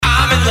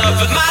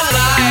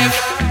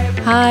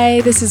Hi,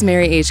 this is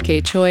Mary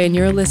H.K. Choi, and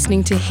you're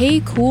listening to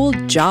Hey Cool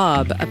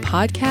Job, a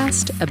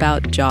podcast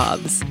about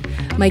jobs.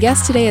 My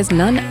guest today is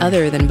none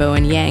other than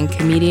Bowen Yang,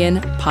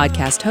 comedian,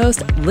 podcast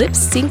host, lip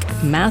sync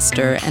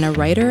master, and a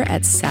writer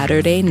at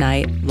Saturday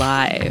Night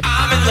Live.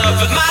 I'm in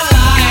love with my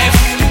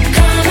life.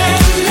 Come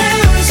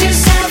and lose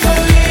yourself a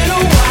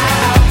little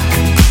while.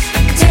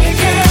 Take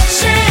a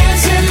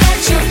chance and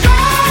let your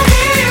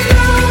body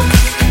move.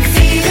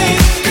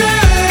 Feeling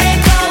good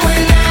and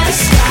going out of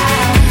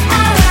style.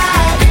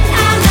 Alright.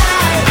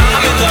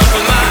 I'm in love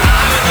with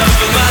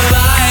my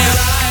life.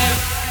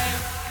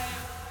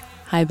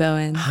 Hi,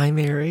 Bowen. Hi,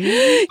 Mary.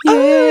 Yay.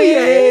 Oh,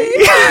 yay.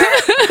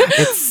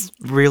 It's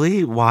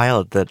really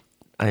wild that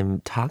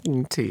I'm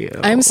talking to you.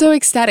 I'm so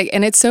ecstatic,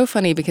 and it's so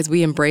funny because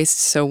we embraced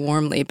so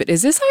warmly, but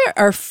is this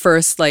our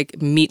first,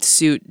 meet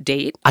suit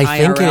date? I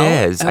think IRL?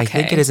 it is. Okay. I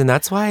think it is. And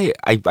that's why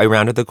I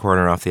rounded the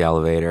corner off the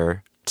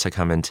elevator to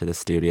come into the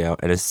studio.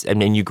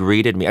 And you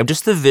greeted me. I'm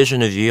just the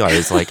vision of you. I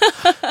was like,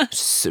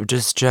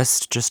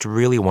 just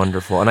really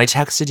wonderful. And I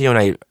texted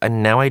you,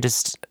 and now I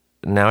just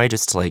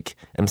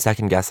am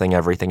second guessing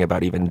everything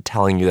about even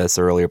telling you this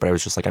earlier, but I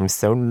was just like, I'm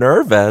so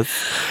nervous.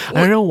 I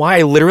don't know why.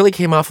 I literally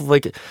came off of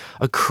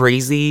a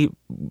crazy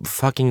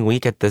fucking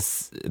week at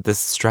this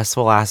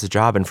stressful ass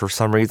job, and for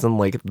some reason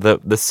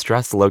the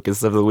stress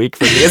locus of the week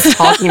for me is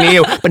talking to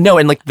you. But no,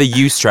 in the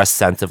you stress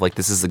sense of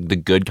this is the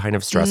good kind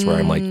of stress where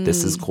I'm like,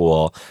 this is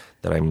cool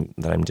that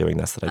I'm doing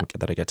this,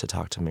 that I get to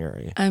talk to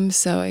Mary. I'm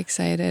so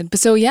excited. But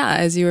so yeah,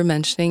 as you were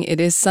mentioning, it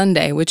is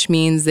Sunday, which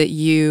means that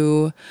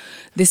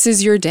this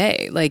is your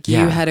day.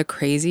 You had a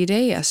crazy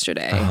day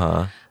yesterday.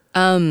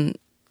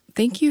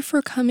 Thank you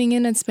for coming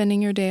in and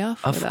spending your day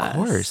off with us. Of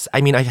course.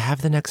 I mean, I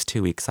have the next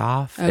 2 weeks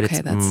off. Okay, and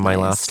it's that's my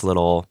nice. last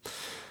little,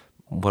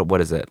 what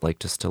is it? My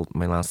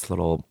last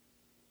little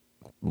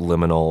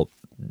liminal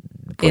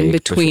break In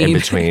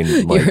between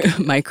your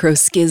micro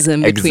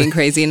schism between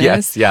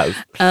craziness. Yes.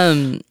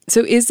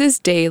 So is this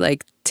day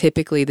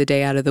typically the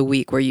day out of the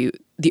week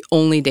the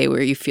only day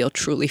where you feel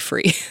truly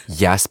free?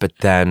 Yes, but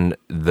then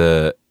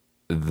the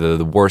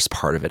worst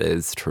part of it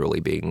is truly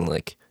being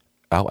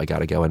oh, I got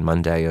to go on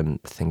Monday and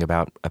think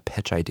about a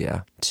pitch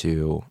idea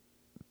to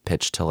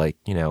pitch to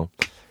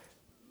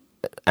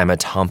Emma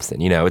Thompson.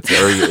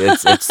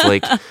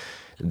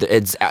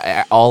 It's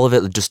all of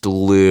it just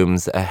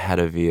looms ahead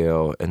of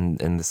you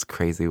in this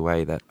crazy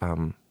way that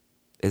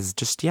is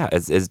just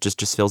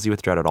just fills you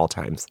with dread at all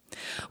times.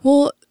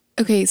 Well,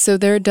 okay, so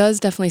there does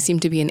definitely seem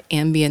to be an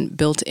ambient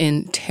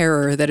built-in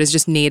terror that is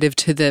just native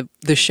to the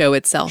show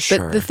itself. Sure.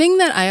 But the thing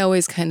that I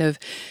always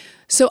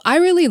so I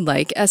really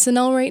like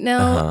SNL right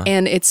now,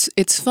 and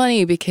it's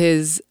funny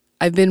because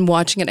I've been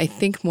watching it, I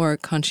think, more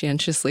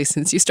conscientiously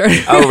since you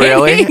started. Oh,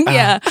 really?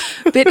 Yeah.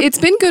 But it's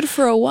been good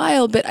for a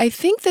while. But I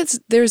think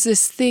there's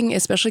this thing,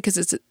 especially because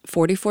it's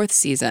 44th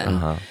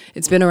season.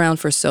 It's been around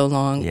for so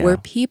long, where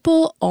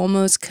people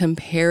almost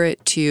compare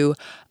it to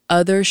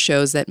other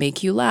shows that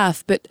make you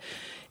laugh. But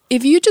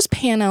if you just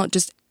pan out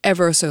just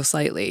ever so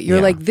slightly,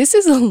 you're like, this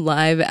is a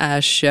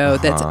live-ass show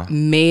that's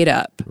made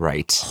up.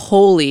 Right.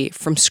 Wholly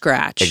from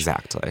scratch.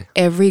 Exactly.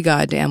 Every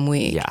goddamn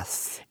week.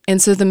 Yes.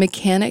 And so the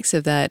mechanics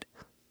of that,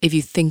 if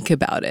you think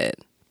about it,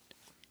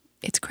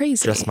 it's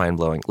crazy. Just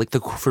mind-blowing.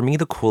 For me,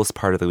 the coolest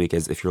part of the week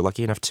is if you're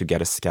lucky enough to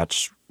get a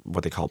sketch,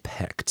 what they call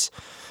picked.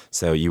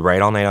 So you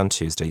write all night on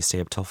Tuesday, you stay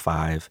up till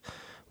 5.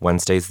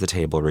 Wednesday's the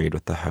table read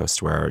with the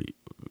host where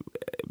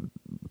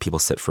people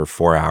sit for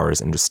 4 hours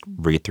and just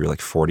read through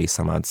 40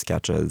 some odd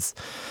sketches.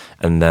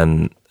 And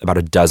then about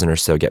a dozen or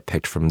so get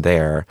picked from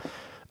there.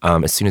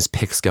 As soon as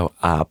picks go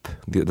up,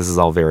 this is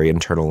all very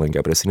internal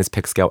lingo, but as soon as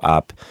picks go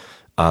up,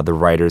 the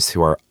writers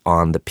who are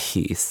on the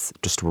piece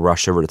just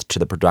rush over to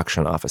the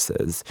production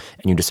offices,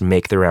 and you just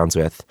make the rounds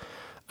with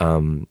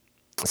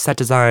set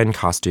design,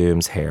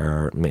 costumes,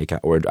 hair,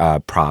 makeup, or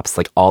props,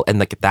 all. And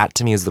that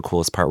to me is the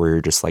coolest part, where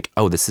you're just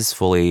oh, this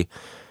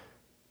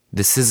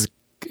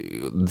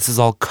is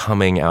all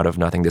coming out of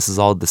nothing. This is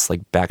all this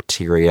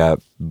bacteria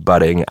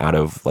budding out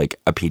of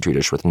a petri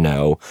dish with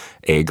no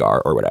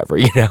agar or whatever,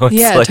 It's yeah,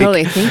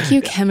 totally. Thank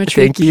you,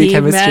 chemistry. Thank you,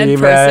 chemistry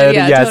person.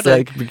 Yeah, yes,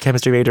 totally.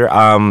 Chemistry major.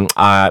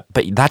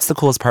 But that's the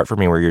coolest part for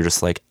me, where you're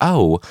just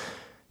oh,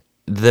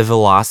 the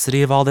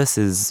velocity of all this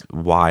is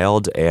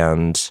wild,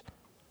 and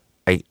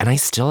I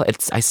still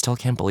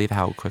can't believe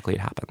how quickly it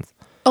happens.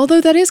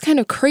 Although that is kind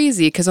of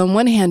crazy, because on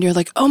one hand, you're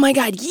oh my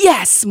God,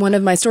 yes, one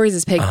of my stories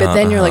is picked. But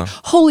then you're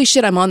holy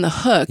shit, I'm on the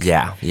hook.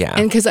 Yeah.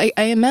 And because I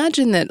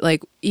imagine that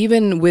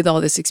even with all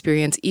this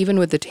experience, even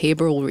with the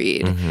table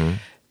read,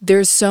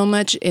 there's so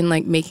much in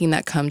making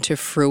that come to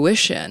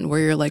fruition, where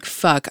you're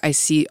fuck, I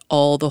see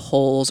all the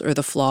holes or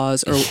the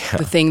flaws or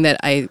the thing that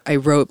I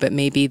wrote, but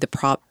maybe the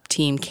prop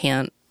team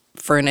can't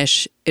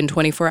furnish in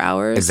 24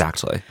 hours.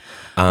 Exactly.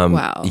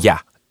 Wow. Yeah.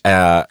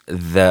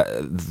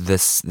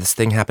 This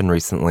thing happened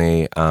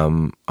recently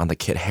on the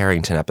Kit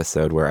Harington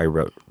episode, where I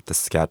wrote the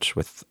sketch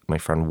with my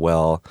friend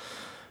Will,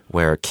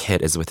 where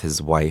Kit is with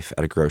his wife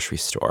at a grocery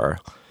store,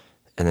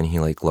 and then he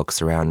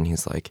looks around and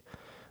he's oh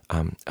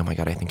my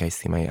God, I think I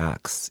see my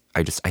ex.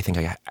 I think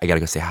I gotta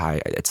go say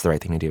hi. It's the right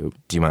thing to do.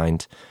 Do you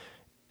mind?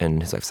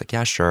 And his wife's like,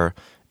 yeah, sure.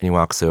 And he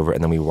walks over,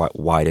 and then we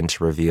widen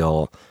to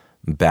reveal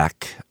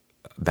Beck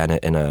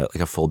Bennett in a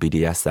full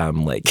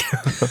BDSM like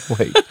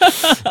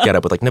get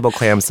up with like nipple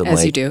clamps and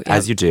As you do,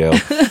 as you do.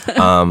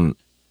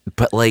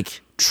 But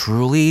like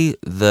truly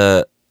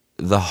the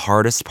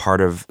hardest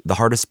part of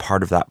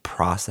that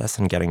process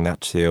and getting that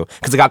to,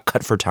 because it got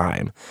cut for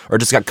time, or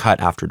just got cut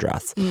after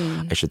dress,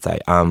 I should say.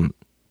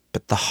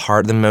 But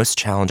the most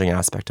challenging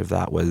aspect of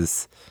that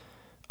was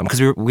because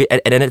we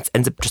and it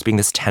ends up just being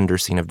this tender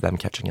scene of them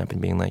catching up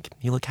and being like,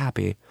 "You look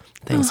happy,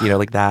 thanks,"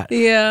 like that.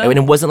 Yeah. I mean,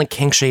 it wasn't like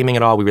kink shaming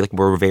at all.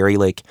 We're very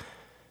like,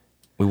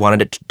 we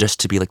wanted it just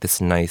to be like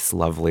this nice,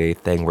 lovely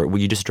thing where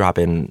you just drop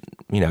in,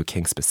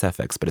 kink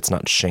specifics, but it's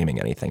not shaming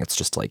anything. It's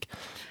just like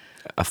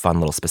a fun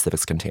little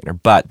specifics container.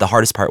 But the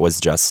hardest part was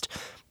just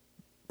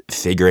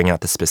figuring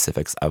out the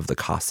specifics of the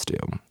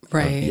costume.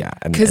 Right. Yeah.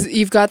 Because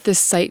you've got this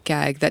sight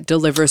gag that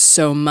delivers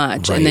so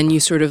much, Right. and then you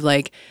sort of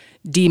like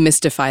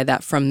demystify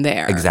that from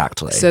there.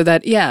 Exactly. So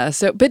that,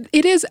 but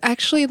it is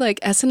actually like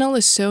SNL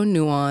is so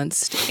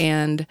nuanced,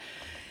 and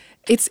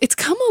it's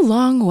come a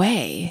long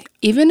way,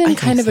 even in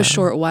kind of a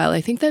short while.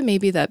 I think that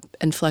maybe that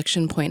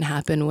inflection point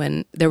happened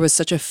when there was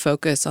such a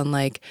focus on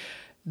like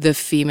the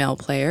female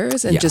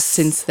players, and just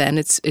since then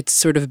it's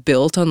sort of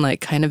built on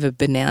like kind of a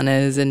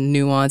bananas and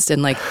nuanced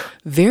and like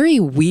very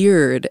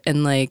weird,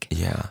 and like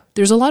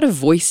there's a lot of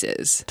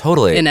voices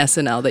Totally. in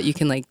SNL that you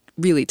can like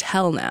really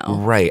tell now.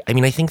 Right. I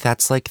mean, I think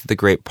that's like the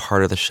great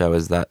part of the show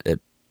is that it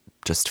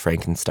just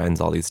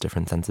Frankensteins all these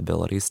different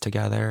sensibilities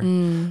together.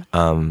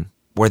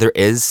 Where there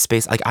is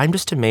space. Like, I'm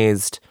just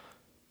amazed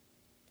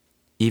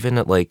even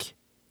at like,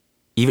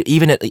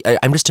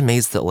 I'm just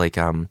amazed that like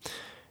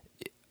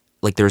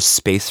there's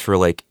space for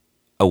like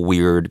a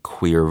weird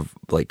queer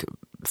like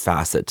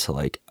facet to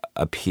like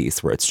a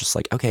piece where it's just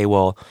like, okay,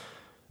 well,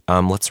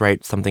 let's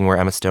write something where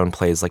Emma Stone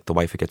plays like the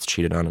wife who gets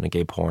cheated on in a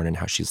gay porn, and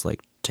how she's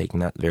like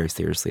taking that very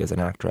seriously as an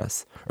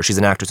actress, or she's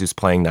an actress who's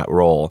playing that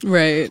role,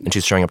 Right. and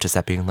she's showing up to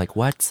set being like,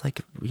 what's like,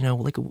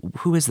 like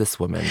who is this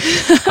woman?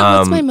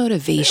 What's my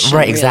motivation?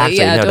 Right, really? exactly.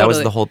 Yeah, No, that was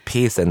totally. the whole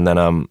piece, and then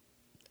and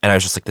I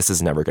was just like, this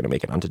is never going to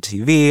make it onto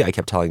TV. I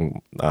kept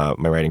telling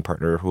my writing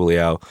partner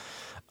Julio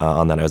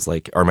on that, I was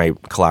like, or my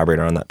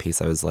collaborator on that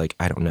piece, I was like,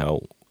 I don't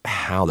know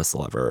how this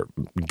will ever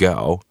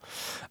go,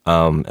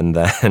 and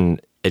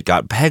then it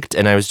got pegged,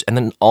 and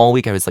then all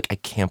week I was like, I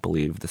can't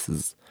believe this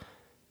is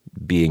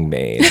being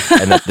made,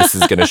 and that this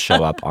is going to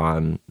show up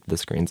on the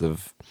screens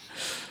of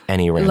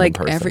any random like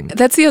person.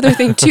 that's the other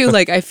thing too.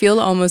 Like, I feel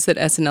almost that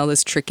SNL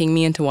is tricking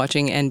me into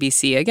watching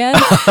NBC again,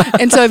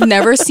 and so I've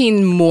never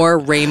seen more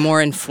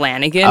Raymore and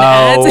Flanagan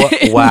ads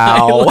in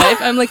wow. my life.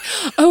 I'm like,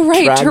 oh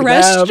right, Drag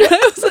terrestrial. them.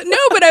 I was like, no,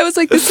 but I was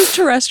like, this is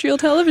terrestrial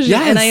television,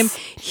 and I am Yes.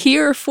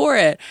 here for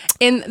it.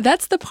 And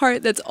that's the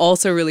part that's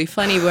also really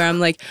funny, where I'm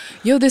like,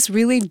 yo, this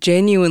really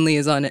genuinely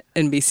is on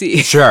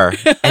NBC. Sure.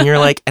 And you're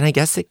like, and I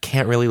guess it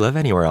can't really live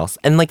anywhere else.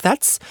 And like,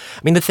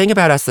 the thing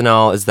about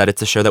SNL is that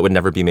it's a show that would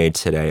never be made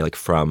today, like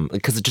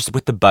because it just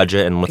with the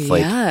budget and with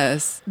like,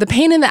 yes, the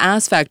pain in the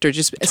ass factor.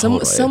 Just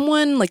Totally.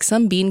 someone like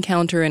some bean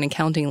counter in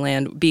accounting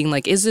land being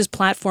like, is this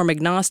platform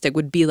agnostic,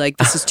 would be like,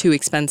 this is too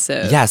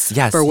expensive. Yes,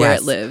 for where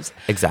yes. it lives.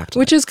 Exactly.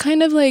 Which is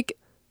kind of like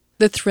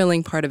the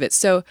thrilling part of it.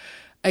 So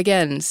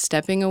again,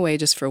 stepping away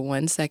just for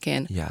 1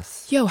 second.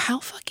 Yes. Yo, how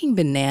fucking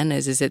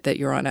bananas is it that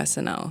you're on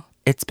SNL?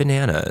 It's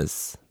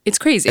bananas. It's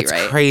crazy, It's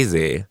right?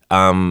 crazy.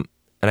 And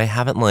I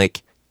haven't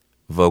like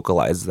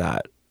vocalized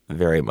that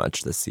very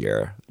much this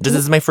year. This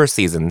is my first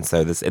season,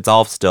 so it's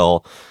all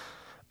still.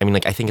 I mean,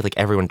 like, I think like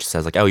everyone just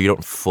says like, oh, you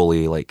don't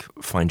fully like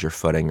find your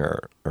footing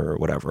or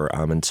whatever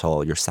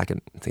until your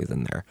second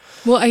season there.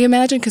 Well, I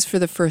imagine because for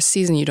the first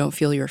season you don't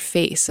feel your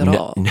face at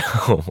all.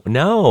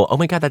 No. Oh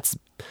my God, that's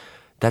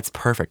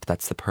perfect.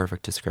 That's the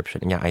perfect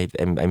description. Yeah,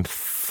 I'm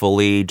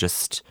fully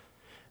just.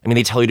 I mean,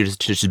 they tell you to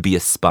just be a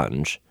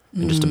sponge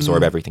and just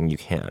absorb everything you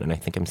can, and I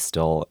think I'm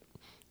still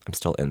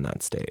in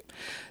that state.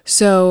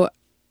 So,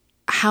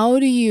 how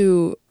do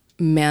you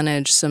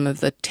manage some of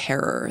the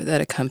terror that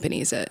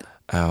accompanies it?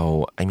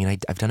 Oh, I mean,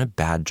 I've done a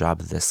bad job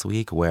this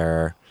week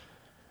where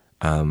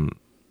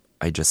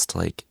I just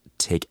like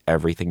take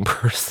everything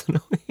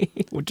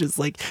personally, which is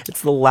like,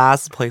 it's the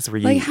last place where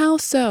you Like, how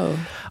so?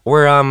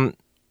 where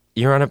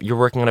you're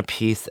working on a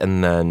piece,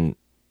 and then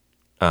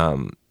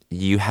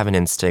you have an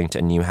instinct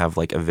and you have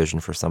like a vision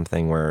for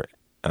something where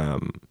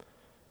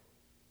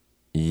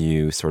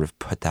you sort of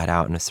put that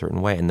out in a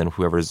certain way, and then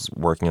whoever's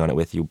working on it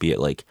with you, be it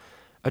like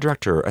a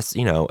director, a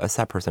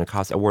set person,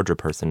 a wardrobe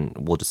person,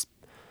 will just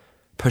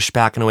push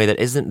back in a way that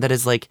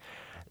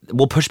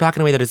will push back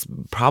in a way that is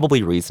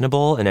probably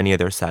reasonable in any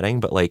other setting,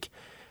 but like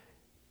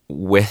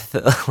with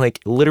like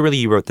literally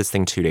you wrote this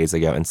thing 2 days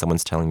ago and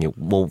someone's telling you,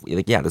 well,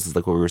 like, yeah, this is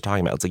like what we were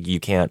talking about. It's like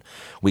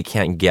we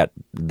can't get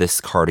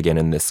this cardigan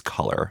in this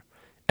color.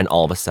 And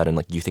all of a sudden,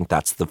 like, you think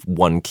that's the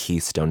one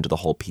keystone to the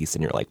whole piece,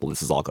 and you're like, well,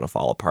 this is all going to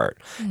fall apart.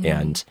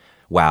 And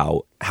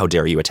wow, how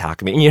dare you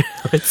attack me? You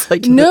know, it's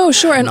like No,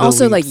 sure. And the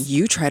also, like, leaps.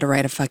 you try to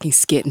write a fucking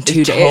skit in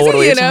 2 days.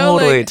 Totally, you know?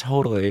 totally, Like,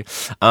 totally.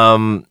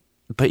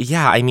 But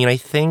yeah, I mean, I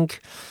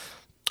think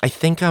I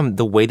think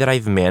the way that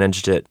I've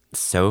managed it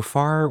so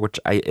far, which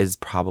is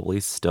probably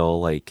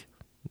still like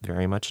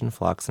very much in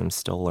flux, I'm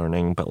still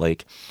learning, but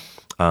like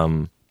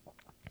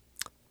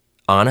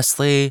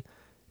honestly,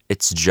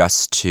 it's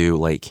just to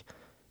like,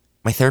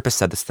 my therapist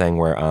said this thing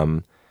where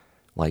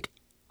like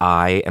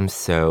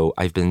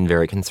I've been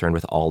very concerned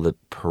with all the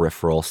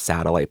peripheral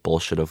satellite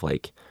bullshit of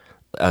like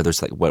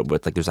there's like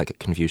there's like a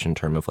Confucian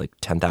term of like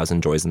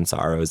 10,000 joys and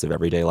sorrows of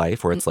everyday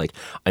life, where it's like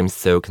I'm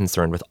so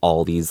concerned with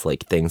all these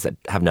like things that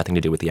have nothing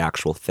to do with the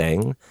actual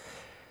thing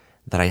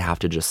that I have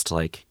to just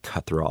like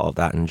cut through all of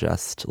that and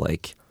just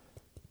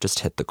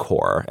hit the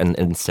core, and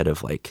instead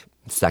of like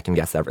second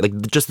guess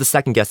just the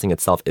second guessing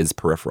itself is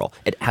peripheral.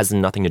 It has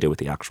nothing to do with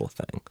the actual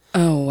thing.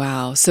 Oh,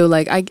 wow. So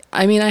like,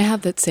 I mean, I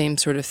have that same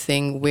sort of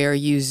thing where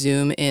you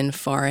zoom in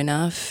far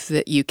enough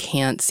that you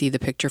can't see the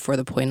picture for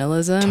the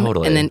pointillism.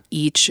 Totally. And then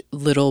each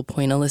little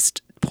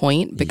pointillist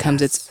point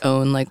becomes its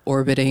own like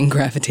orbiting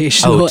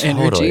gravitational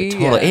energy.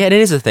 Totally. Yeah. And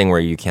it is a thing where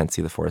you can't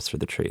see the forest for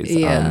the trees.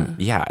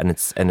 Yeah. And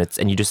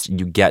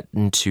you get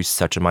into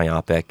such a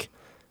myopic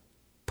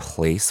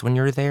place when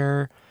you're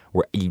there,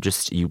 where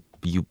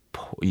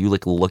you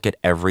like look at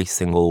every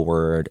single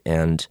word,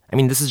 and I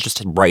mean, this is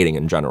just writing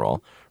in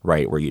general,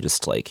 right? Where you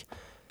just like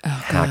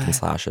hack and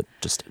slash at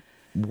just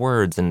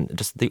words and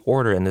just the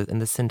order and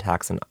the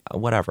syntax and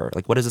whatever.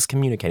 Like, what is this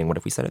communicating? What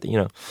if we said it? You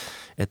know,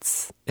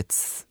 it's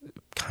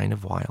kind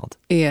of wild.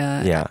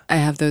 Yeah. I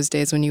have those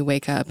days when you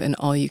wake up and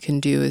all you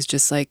can do is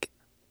just like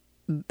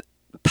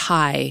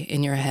pi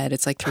in your head.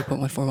 It's like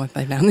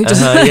 3.1415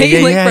 just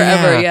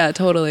forever. Yeah,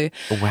 totally.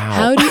 Wow.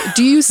 How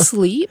do you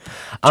sleep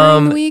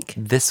during the week?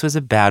 This was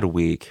a bad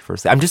week for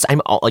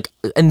I'm all like,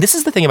 and this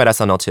is the thing about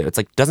SNL too. It's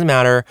like, doesn't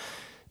matter.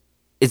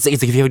 It's like,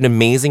 if you have an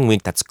amazing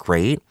week, that's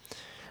great.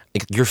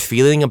 Like, your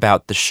feeling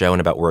about the show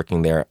and about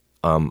working there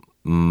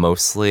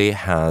mostly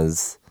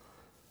has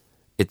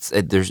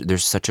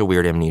there's such a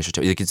weird amnesia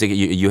to it. Like,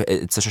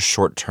 it's such a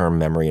short-term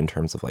memory in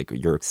terms of like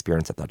your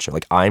experience at that show.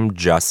 Like, I'm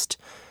just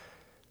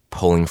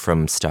pulling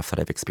from stuff that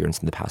I've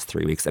experienced in the past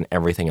 3 weeks, and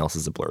everything else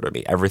is a blur to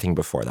me. Everything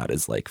before that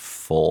is like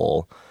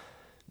full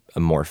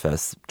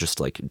amorphous,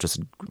 just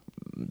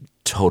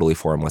totally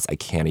formless. I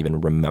can't even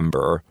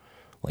remember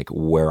like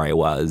where I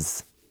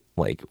was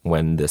like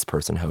when this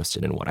person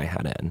hosted and what I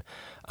had in.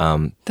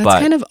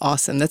 That's kind of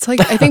awesome. That's like,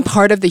 I think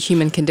part of the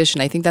human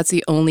condition. I think that's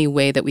the only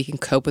way that we can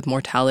cope with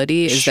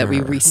mortality is that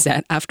we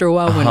reset after a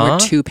while when we're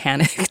too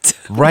panicked.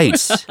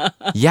 Right.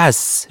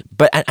 Yes.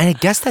 But I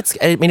guess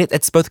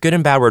it's both good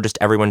and bad, where just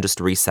everyone just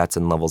resets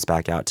and levels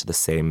back out to the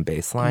same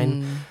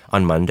baseline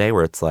on Monday,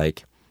 where it's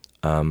like,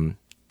 doesn't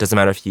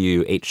matter if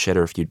you ate shit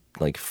or if you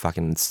like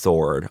fucking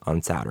soared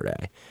on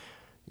Saturday.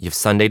 You have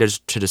Sunday to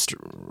just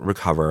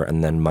recover,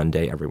 and then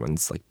Monday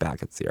everyone's like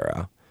back at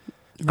zero.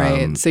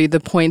 Right. So the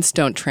points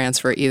don't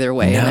transfer either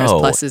way. No. And there's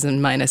pluses and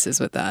minuses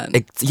with that.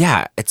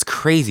 It's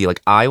crazy.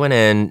 Like, I went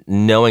in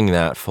knowing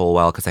that full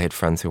well because I had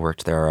friends who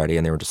worked there already,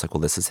 and they were just like,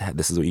 well, this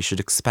is what you should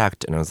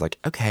expect. And I was like,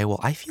 okay, well,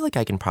 I feel like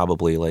I can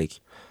probably like,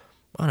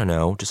 I don't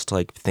know, just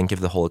like think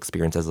of the whole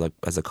experience as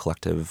a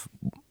collective,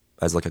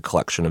 as like a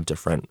collection of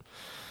different,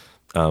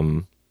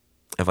 of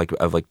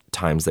like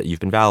times that you've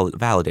been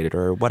validated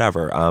or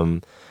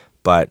whatever.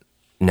 But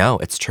no,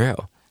 it's true.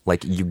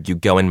 Like, you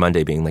go in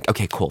Monday being like,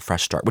 okay, cool,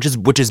 fresh start,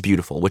 which is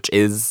beautiful, which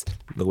is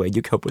the way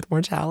you cope with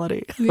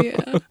mortality.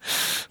 Yeah.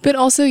 But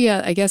also,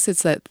 yeah, I guess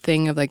it's that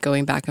thing of like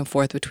going back and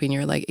forth between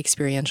your like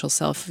experiential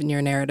self and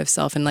your narrative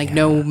self. And like,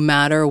 no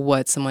matter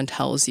what someone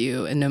tells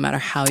you and no matter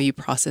how you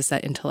process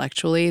that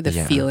intellectually, the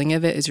feeling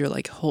of it is you're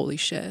like, holy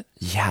shit.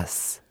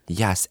 Yes.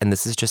 And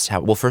this is just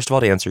how, well, first of all,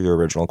 to answer your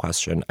original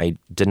question, I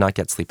did not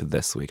get sleep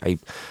this week. I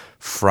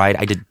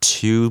did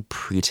 2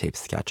 pre-tape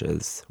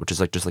sketches, which is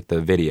like just like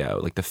the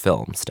video, like the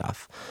film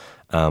stuff,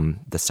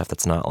 the stuff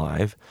that's not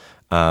live,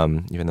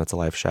 even though it's a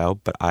live show.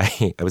 But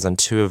I was on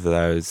 2 of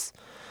those,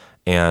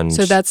 and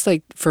so that's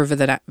like for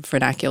the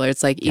vernacular.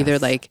 It's like either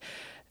like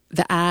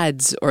the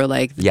ads or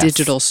like the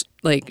digital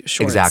like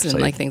shorts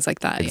and like things like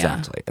that.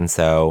 Exactly. Yeah. And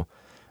so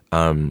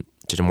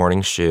did a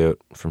morning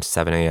shoot from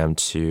 7 a.m.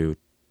 to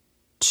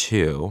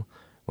 2,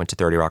 went to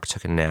 30 Rock,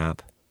 took a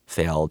nap,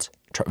 failed.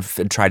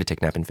 Tried to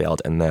take a nap and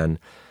failed, and then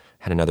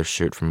had another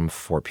shoot from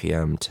 4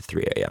 p.m. to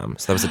 3 a.m.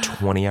 So that was a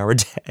 20-hour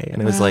day, and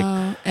it was like,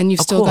 and you've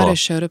still got cool. a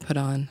show to put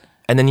on.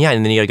 And then you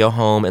gotta go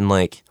home and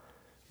like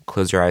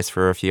close your eyes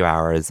for a few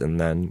hours, and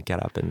then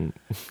get up and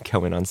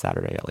go in on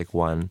Saturday at like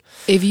 1.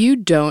 If you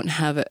don't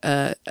have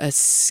a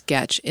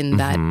sketch in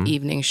that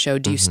evening show,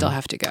 do you still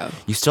have to go?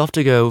 You still have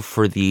to go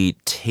for the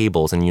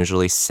tables, and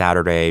usually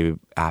Saturday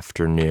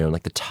afternoon,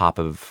 like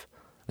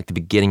the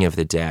beginning of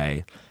the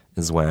day,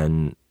 is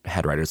when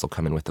head writers will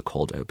come in with the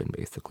cold open,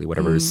 basically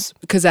whatever's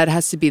because that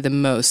has to be the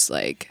most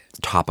like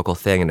topical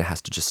thing, and it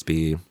has to just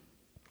be,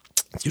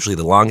 it's usually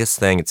the longest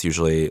thing, it's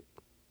usually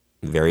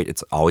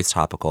it's always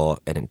topical,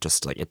 and it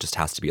just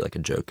has to be like a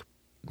joke,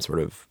 sort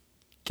of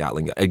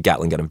Gatling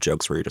gun of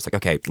jokes, where you're just like,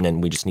 okay, and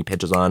then we just need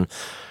pitches on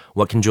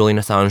what can Julian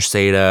Assange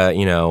say to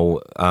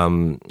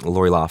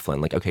Lori Loughlin,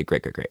 like, okay,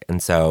 great.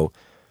 And so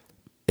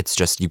it's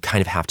just you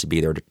kind of have to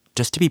be there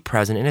just to be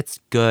present, and it's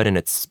good, and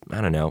it's I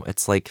don't know,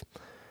 it's like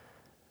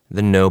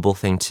the noble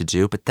thing to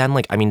do. But then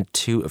like I mean,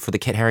 for the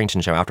Kit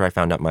Harington show, after I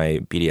found out my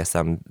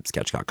BDSM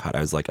sketch got cut,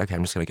 I was like, okay,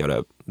 I'm just gonna go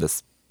to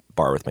this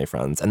bar with my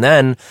friends, and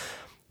then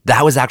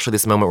that was actually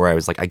this moment where I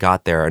was like, I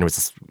got there and it was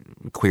this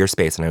queer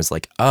space, and I was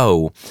like,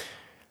 oh,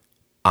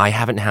 I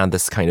haven't had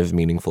this kind of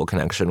meaningful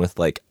connection with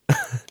like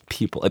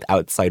people, like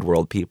outside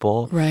world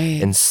people,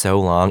 in so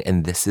long,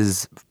 and this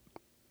is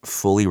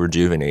fully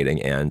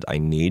rejuvenating, and I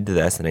need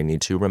this, and I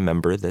need to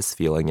remember this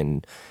feeling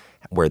and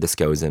where this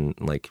goes in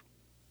like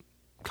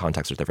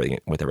context with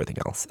everything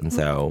else. And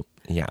so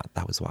yeah,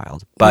 that was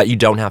wild. But you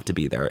don't have to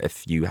be there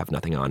if you have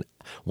nothing on.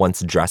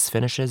 Once dress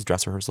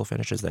rehearsal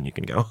finishes, then you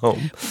can go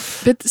home.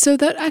 But so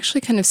that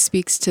actually kind of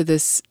speaks to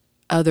this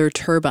other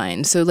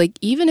turbine. So like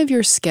even if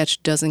your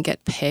sketch doesn't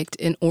get picked,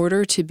 in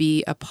order to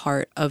be a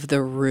part of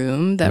the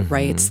room that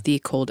writes the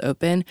cold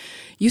open,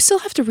 you still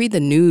have to read the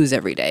news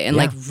every day and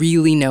like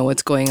really know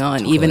what's going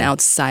on, even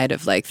outside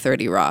of like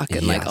 30 Rock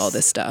and like all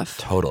this stuff.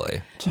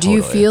 Totally. Do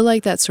you feel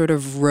like that sort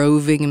of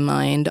roving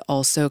mind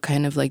also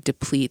kind of like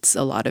depletes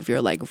a lot of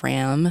your like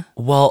RAM?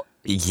 Well,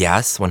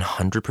 yes,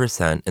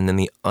 100%. And then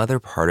the other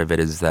part of it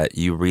is that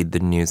you read the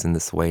news in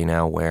this way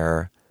now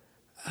where...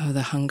 Oh,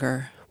 the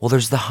hunger. Well,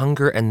 there's the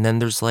hunger, and then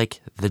there's like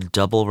the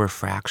double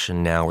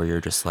refraction now where you're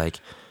just like,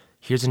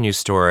 here's a news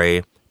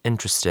story,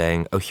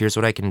 interesting. Oh, here's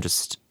the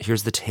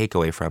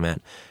takeaway from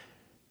it.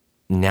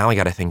 Now I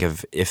got to think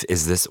of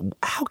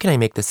how can I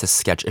make this a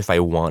sketch if I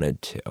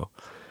wanted to?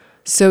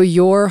 So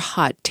your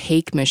hot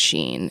take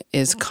machine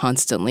is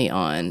constantly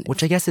on.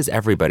 Which I guess is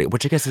everybody,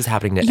 which I guess is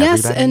happening to yes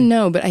everybody. Yes and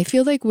no, but I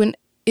feel like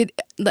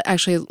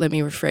actually, let me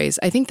rephrase.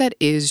 I think that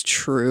is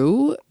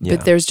true,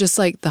 but there's just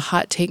like the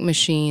hot take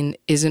machine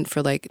isn't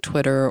for like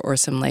Twitter or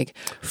some like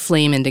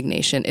flame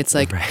indignation. It's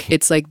like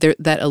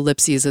that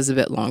ellipses is a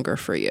bit longer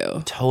for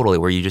you. Totally,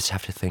 where you just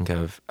have to think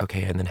of,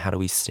 okay, and then how do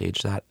we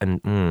stage that?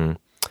 And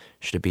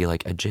should it be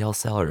like a jail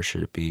cell or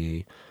should it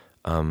be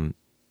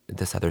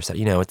this other set?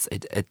 You know,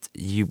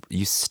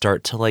 you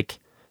start to like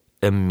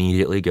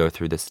immediately go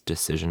through this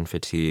decision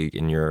fatigue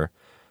in your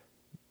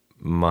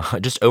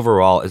just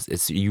overall,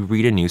 it's you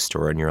read a news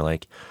story and you're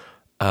like,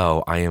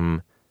 oh, I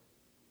am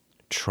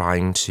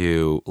trying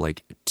to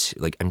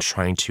I'm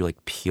trying to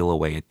like peel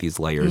away at these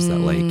layers that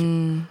like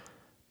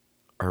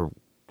are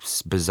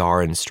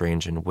bizarre and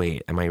strange. And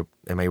wait, am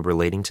I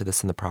relating to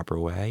this in the proper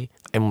way?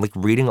 I'm like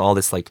reading all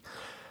this like,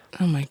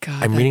 oh my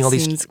god, I'm reading all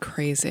these seems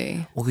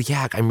crazy. Well,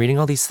 yeah, I'm reading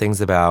all these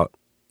things about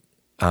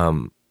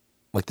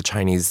like the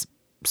Chinese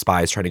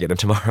spies trying to get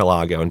into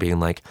Mar-a-Lago and being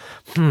like,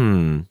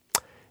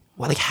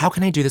 well, like, how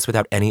can I do this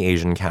without any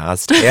Asian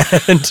cast?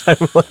 And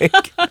I'm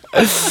like,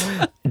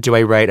 do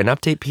I write an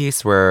update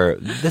piece where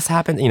this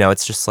happened? You know,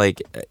 it's just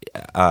like,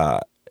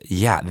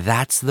 yeah,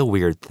 that's the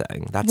weird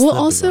thing. Well,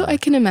 also, I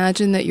can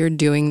imagine that you're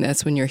doing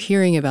this when you're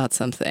hearing about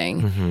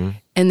something,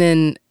 and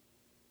then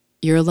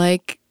you're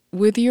like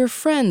with your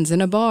friends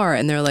in a bar,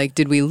 and they're like,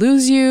 "Did we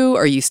lose you?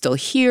 Are you still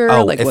here?"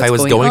 Oh, like, if what's I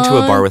was going to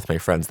a bar on? with my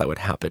friends, that would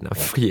happen.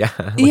 Yeah,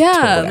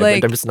 yeah,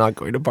 totally. I'm just not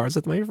going to bars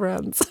with my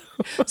friends.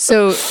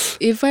 So,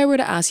 if I were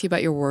to ask you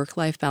about your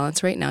work-life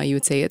balance right now, you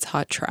would say it's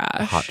hot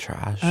trash. Hot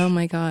trash. Oh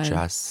my god.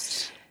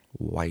 Just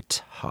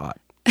white hot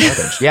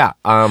garbage. Yeah.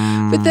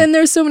 But then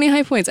there's so many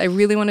high points. I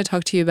really want to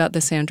talk to you about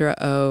the Sandra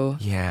Oh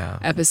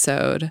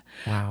episode.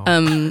 Wow.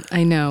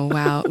 I know.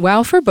 Wow.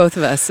 Wow for both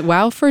of us.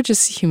 Wow for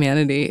just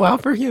humanity. Wow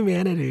for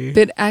humanity.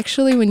 But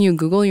actually, when you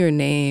Google your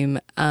name,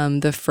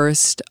 the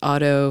first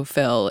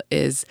autofill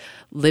is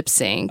lip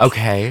sync.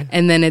 Okay.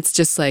 And then it's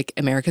just like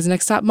America's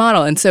Next Top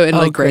Model. And so in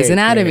like Grey's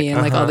Anatomy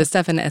and like all this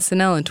stuff and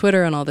SNL and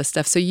Twitter and all this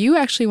stuff. So you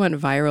actually went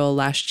viral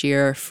last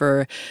year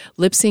for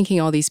lip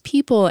syncing all these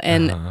people.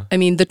 And I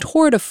mean, the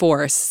tour de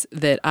force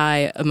that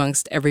I,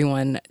 amongst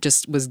everyone,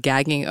 just was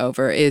gagging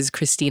over is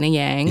Christina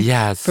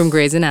Yang from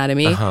Grey's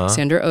Anatomy,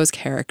 Sandra Oh's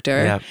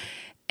character. Yep.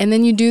 And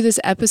then you do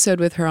this episode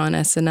with her on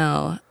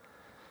SNL.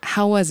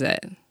 How was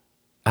it?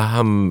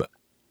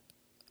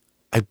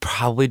 I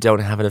probably don't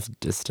have enough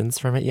distance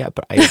from it yet,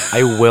 but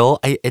I will.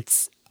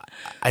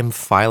 I'm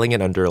filing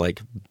it under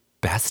like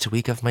best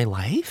week of my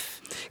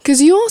life.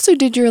 Because you also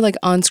did your like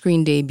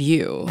on-screen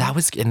debut. That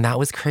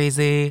was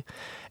crazy.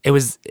 It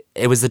was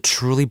a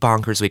truly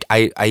bonkers week.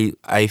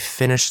 I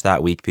finished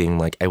that week being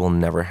like, I will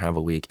never have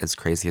a week as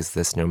crazy as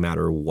this, no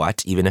matter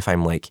what. Even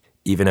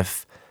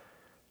if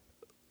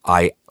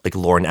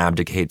Lauren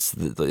abdicates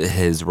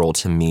his role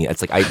to me.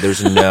 It's like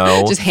there's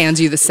no just hands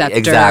you the scepter.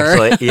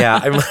 Exactly. Yeah.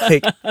 I'm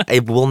like, I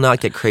will not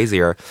get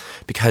crazier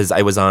because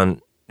I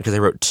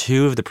wrote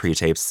 2 of the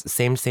pre-tapes.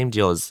 Same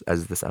deal as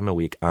this Emma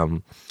week.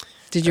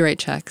 Did you write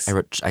checks?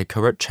 I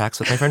co-wrote checks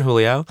with my friend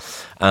Julio.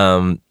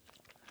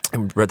 I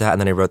wrote that, and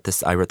then I wrote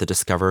the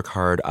Discover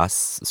Card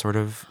Us sort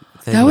of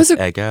thing.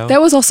 Ego. That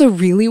was also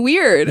really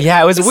weird.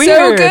 Yeah, it was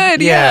weird. So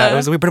good. Yeah, it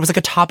was weird, but it was like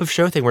a top of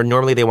show thing where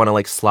normally they want to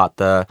like slot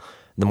the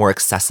more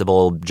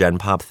accessible Gen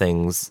Pop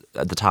things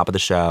at the top of the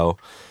show.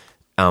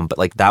 But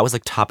like that was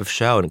like top of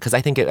show, because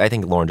I think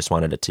Lauren just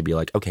wanted it to be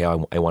like, okay,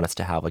 I want us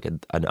to have like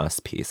an Us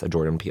piece, a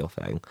Jordan Peele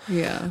thing,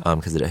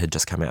 because it had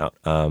just come out.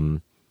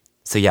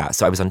 So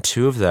I was on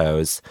 2 of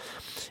those,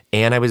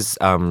 and I was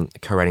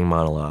co-writing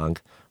monologue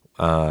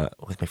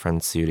with my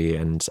friend Sudi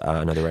and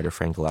another writer,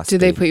 Frank Gillespie.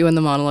 Did they put you in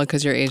the monologue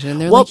because you're Asian?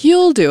 They're like,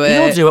 you'll do it.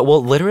 You'll do it.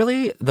 Well,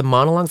 literally, the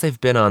monologues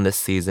I've been on this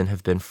season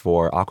have been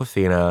for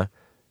Awkwafina,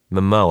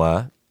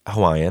 Momoa,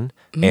 Hawaiian,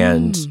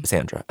 and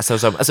Sandra. So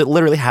it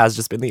literally has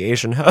just been the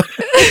Asian host.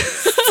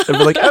 And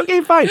we're like,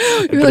 okay, fine.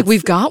 You're like,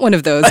 we've got one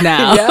of those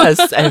now.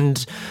 Yes,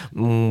 and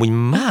we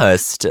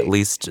must at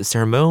least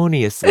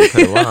ceremoniously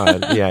put it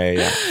on.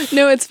 Yeah.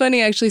 No, it's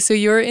funny actually. So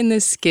you're in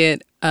this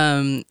skit.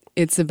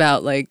 It's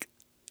about like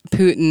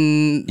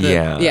Putin.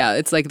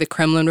 It's like the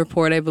Kremlin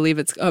report, I believe.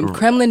 It's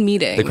Kremlin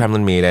meeting. The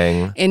Kremlin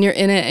meeting. And you're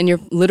in it, and you're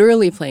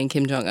literally playing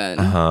Kim Jong-un.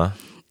 Uh-huh.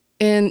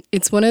 And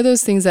it's one of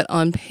those things that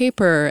on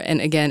paper, and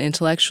again,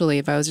 intellectually,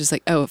 if I was just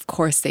like, oh, of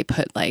course they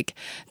put like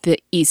the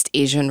East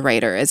Asian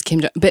writer as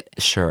Kim Jong. But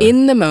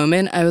in the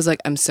moment, I was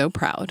like, I'm so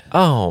proud.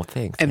 Oh,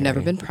 thanks. I've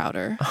never been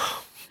prouder.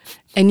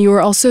 And you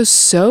were also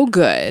so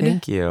good.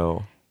 Thank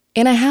you.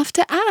 And I have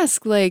to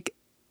ask, like,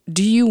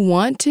 do you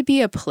want to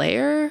be a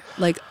player,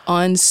 like,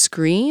 on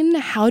screen?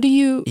 How do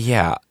you...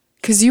 Yeah.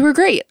 Because you were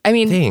great. I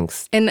mean...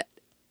 Thanks. And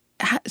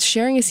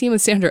sharing a scene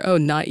with Sandra Oh,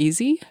 not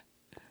easy?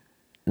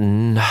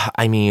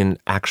 I mean,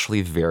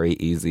 actually very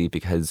easy,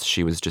 because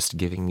she was just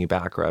giving me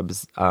back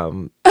rubs,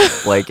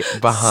 like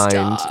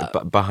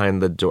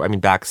behind the door. I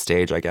mean,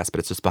 backstage, I guess, but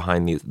it's just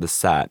behind the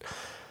set.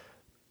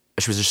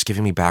 She was just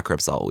giving me back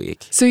rubs all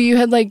week. So you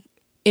had, like,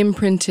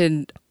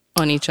 imprinted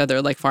on each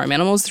other like farm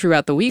animals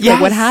throughout the week? Yes.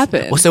 Like, what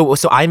happened? Well,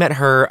 so I met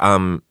her.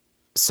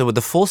 So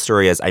the full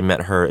story is I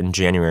met her in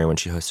January when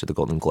she hosted the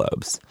Golden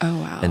Globes.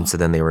 Oh wow! And so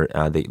then they were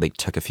they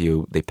took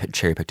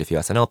cherry picked a few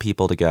SNL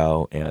people to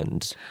go,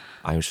 and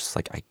I was just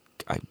like,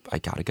 I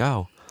gotta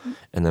go.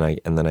 And then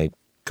I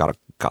got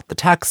the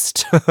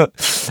text,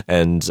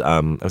 and I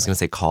was gonna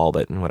say call,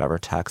 but whatever,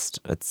 text.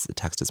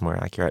 Text is more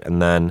accurate. But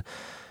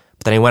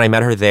then I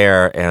met her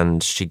there,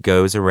 and she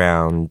goes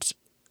around.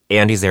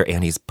 Andy's there.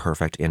 Andy's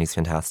perfect. Andy's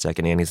fantastic.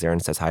 And Andy's there and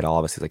says hi to all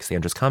of us. He's like,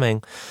 Sandra's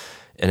coming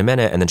in a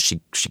minute. And then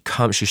she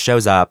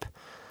shows up,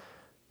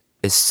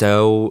 is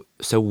so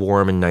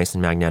warm and nice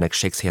and magnetic,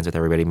 shakes hands with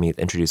everybody,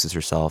 introduces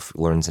herself,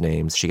 learns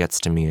names. She gets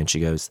to me and she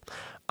goes,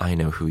 I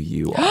know who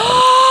you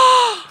are.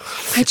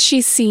 Had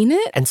she seen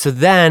it? And so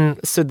then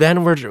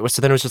it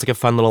was just like a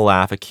fun little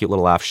laugh, a cute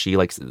little laugh. She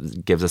like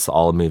gives us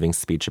all a moving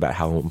speech about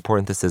how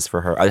important this is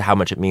for her, how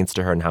much it means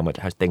to her, and how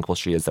thankful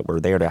she is that we're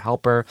there to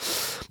help her.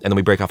 And then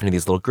we break off into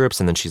these little groups,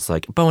 and then she's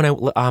like, Bowen,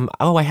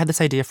 I had this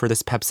idea for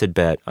this Pepsid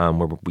bit,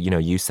 where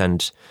you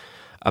send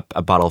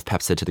a bottle of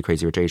Pepsid to the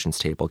Crazy Rich Asians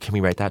table. Can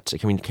we write that?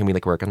 Can we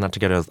like work on that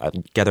together?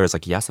 Together, is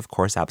like, yes, of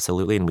course,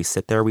 absolutely. And we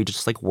sit there, we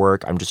just like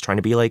work. I'm just trying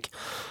to be like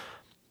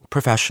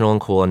professional and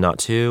cool and not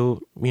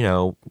too,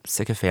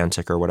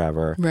 sycophantic or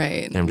whatever.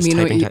 Right. And I'm just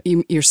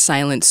typing. You're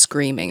silent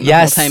screaming the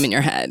whole time in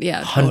your head.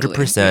 Yeah, 100%.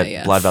 Totally.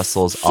 Yeah. Blood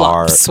vessels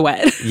Flop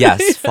sweat.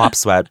 Yes, flop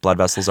sweat. Blood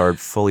vessels are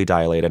fully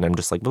dilated. And I'm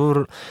just like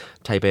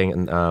typing.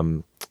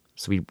 And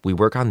so we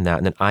work on that.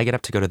 And then I get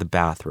up to go to the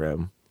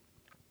bathroom.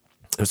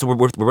 So we're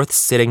both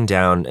sitting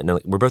down, and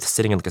we're both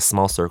sitting in like a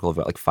small circle of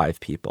about like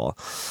 5 people.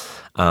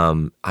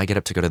 I get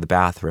up to go to the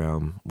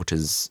bathroom,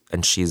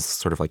 and she's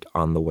sort of like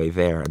on the way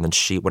there. And then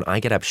when I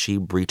get up, she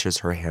reaches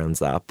her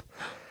hands up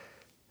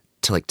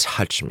to like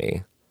touch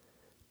me.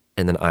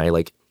 And then I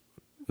like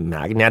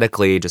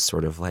magnetically just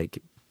sort of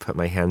like put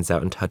my hands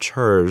out and touch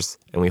hers,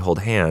 and we hold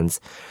hands.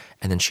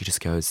 And then she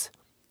just goes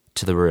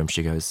to the room.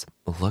 She goes,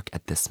 look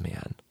at this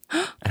man.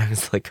 And I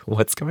was like,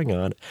 what's going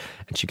on?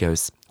 And she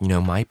goes,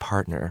 my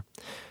partner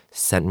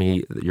sent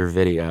me your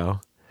video,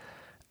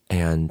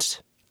 and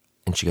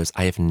she goes,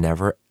 I have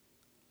never,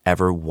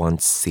 ever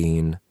once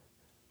seen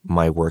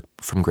my work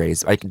from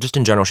Grey's. Just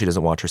in general, she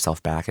doesn't watch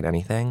herself back in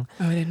anything.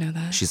 Oh, I didn't know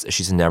that.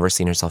 She's never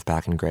seen herself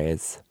back in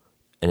Grey's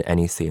in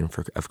any scene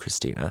of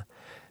Christina.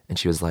 And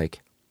she was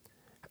like,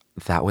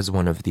 that was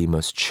one of the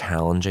most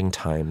challenging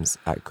times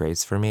at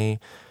Grey's for me,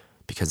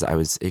 because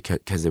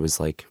it was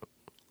like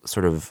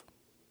sort of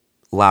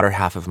latter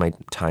half of my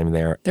time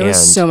there. There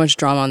was so much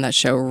drama on that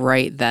show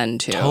right then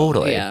too.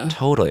 Totally. Yeah.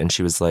 Totally. And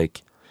she was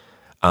like,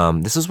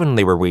 this is when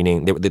they were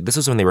weaning. This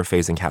is when they were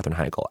phasing Katherine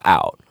Heigl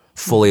out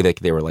fully.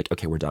 They were like,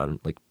 okay, we're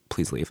done. Like,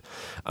 please leave.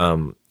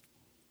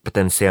 But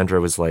then Sandra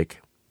was like,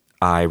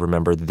 I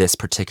remember this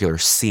particular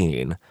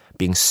scene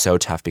being so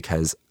tough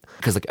because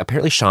like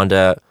apparently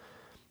Shonda,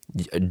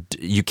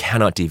 you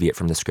cannot deviate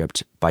from the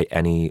script by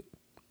any.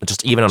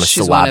 Just even on a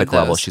syllabic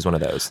level, she's one of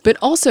those. But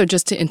also,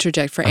 just to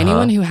interject, for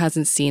anyone who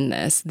hasn't seen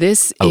this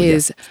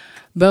is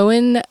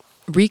Bowen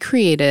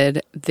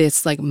recreated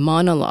this like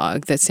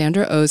monologue that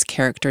Sandra Oh's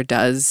character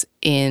does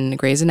in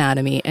Grey's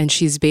Anatomy, and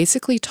she's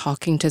basically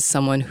talking to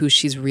someone who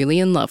she's really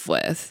in love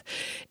with,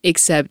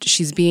 except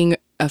she's being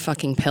a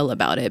fucking pill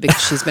about it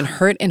because she's been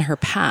hurt in her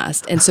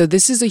past. And so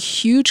this is a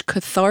huge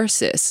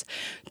catharsis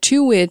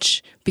to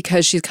which,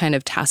 because she's kind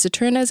of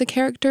taciturn as a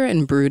character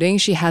and brooding,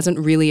 she hasn't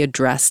really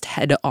addressed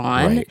head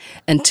on Right.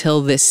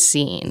 until this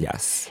scene.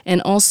 Yes.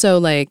 And also,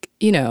 like,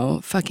 you know,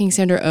 fucking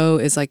Sandra Oh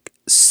is like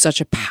such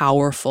a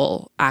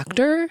powerful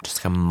actor. Just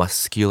like a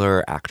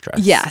muscular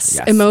actress. Yes.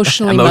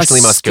 Emotionally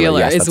muscular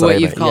Yes, is that's what I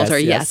you've meant. called her.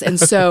 Yes. And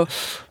so,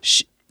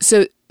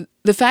 so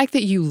the fact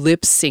that you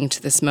lip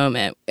synced this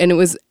moment, and it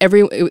was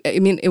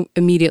it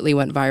immediately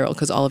went viral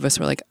because all of us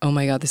were like, oh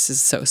my God, this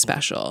is so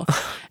special.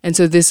 And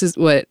so this is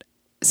what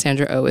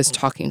Sandra Oh is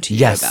talking to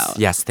you about.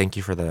 Yes. Thank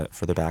you for the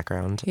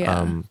background.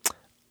 Yeah.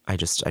 I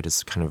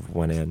just kind of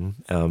went in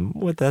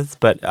with this,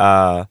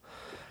 but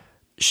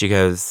she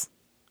goes,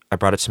 I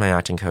brought it to my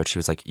acting coach. She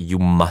was like, you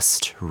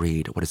must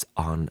read what is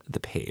on the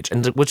page.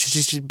 And which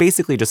she's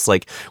basically just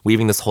like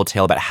weaving this whole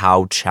tale about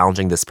how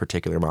challenging this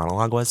particular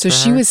monologue was. So for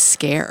she her. was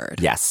scared.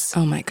 Yes.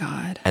 Oh my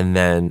God. And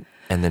then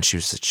she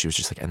was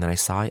just like, and then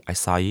I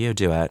saw you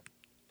do it.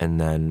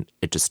 And then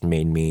it just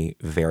made me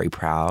very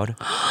proud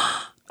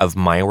of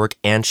my work.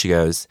 And she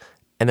goes,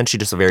 and then she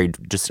just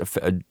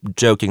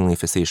jokingly,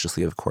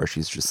 facetiously, of course,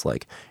 she's just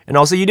like, and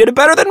also you did it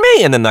better than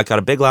me. And then that got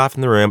a big laugh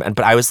in the room.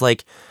 But I was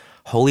like,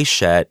 holy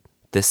shit,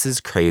 this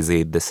is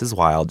crazy. This is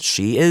wild.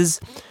 She's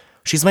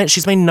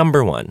my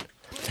number one.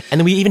 And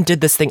then we even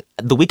did this thing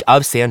the week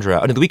of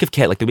Sandra, the week of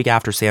Kit, like the week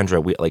after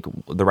Sandra, we like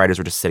the writers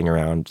were just sitting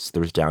around, so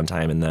there was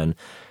downtime, and then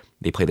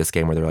they play this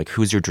game where they're like,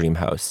 who's your dream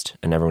host?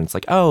 And everyone's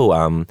like, oh,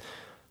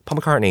 Paul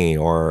McCartney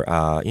or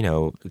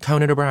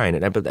Conan O'Brien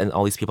and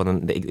all these people.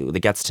 And then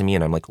it gets to me,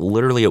 and I'm like,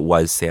 literally, it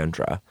was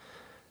Sandra,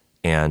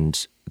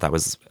 and that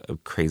was a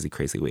crazy,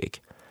 crazy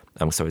week.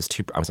 So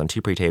I was on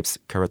 2 pre-tapes,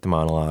 covered the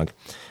monologue,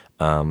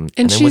 And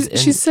then was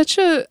she's such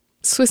a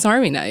Swiss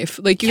Army knife.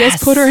 Like, you Yes.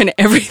 guys put her in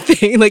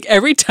everything, like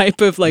every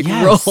type of like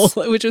Yes. role,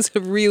 which was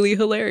really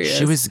hilarious.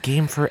 She was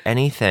game for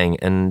anything,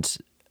 and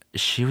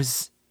she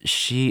was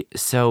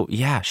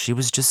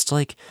just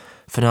like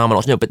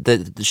phenomenal. No, but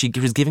she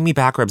was giving me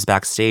back rubs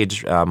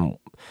backstage for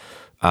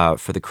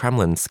the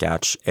Kremlin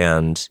sketch,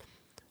 and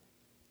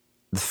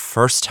the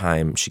first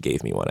time she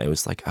gave me one, I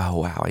was like, oh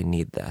wow, I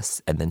need this.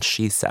 And then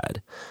she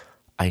said,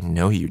 I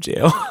know you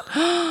do.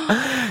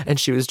 And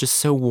she was just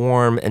so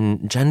warm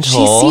and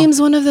gentle. She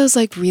seems one of those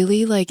like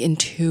really like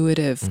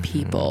intuitive Mm-hmm,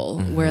 people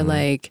where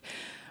like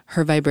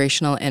her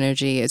vibrational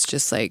energy is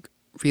just like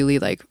really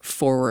like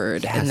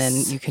forward, and then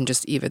Yes. you can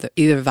just either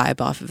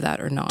vibe off of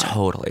that or not.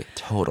 Totally.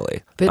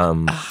 But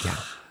Yeah.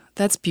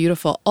 that's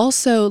beautiful.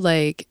 Also,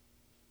 like,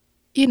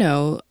 you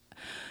know,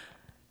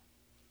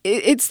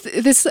 it's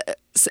this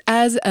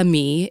as a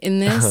me in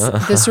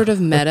this sort of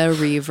meta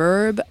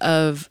reverb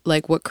of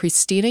like what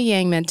Christina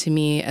Yang meant to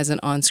me as an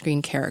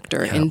on-screen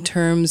character in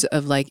terms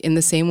of like in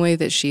the same way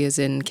that she is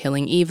in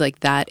Killing Eve, like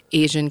that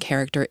Asian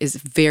character is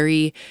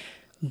very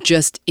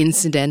just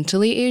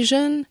incidentally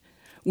Asian,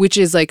 which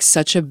is like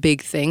such a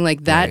big thing.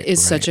 Like that Right,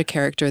 is such right. a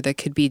character that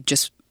could be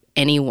just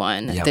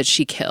anyone Yep. that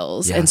she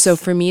kills. And so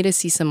Yes. for me to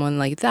see someone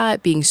like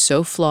that being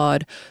so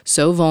flawed,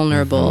 so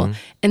vulnerable, Mm-hmm.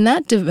 and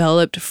that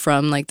developed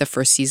from like the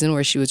first season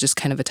where she was just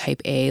kind of a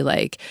type A,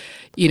 like,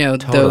 you know,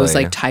 those Totally.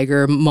 like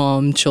tiger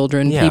mom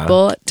children Yeah.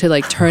 people, to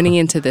like turning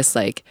into this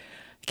like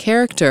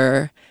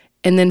character,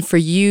 and then for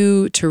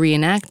you to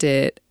reenact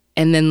it,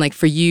 and then like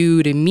for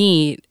you to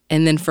meet,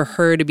 and then for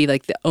her to be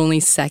like the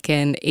only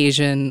second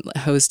Asian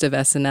host of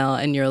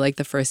SNL, and you're like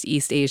the first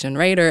East Asian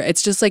writer.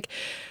 It's just like,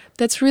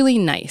 that's really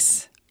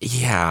nice.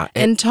 Yeah.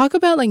 And talk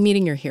about like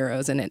meeting your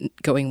heroes and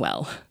it going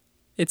well.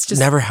 It's just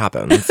Never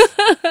happens.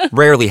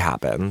 Rarely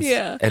happens.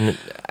 Yeah. And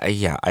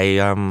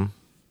I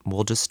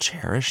will just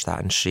cherish that.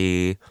 And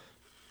she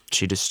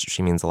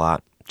means a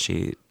lot.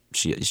 She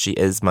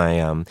is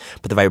my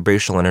but the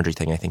vibrational energy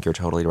thing, I think you're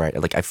totally right.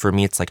 Like for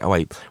me, it's like,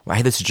 I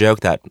had this joke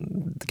that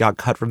got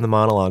cut from the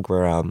monologue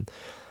where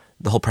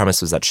the whole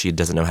premise was that she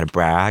doesn't know how to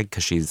brag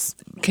because she's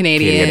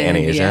Canadian and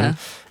Asian, yeah.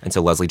 and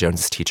so Leslie Jones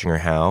is teaching her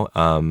how.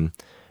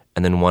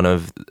 And then one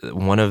of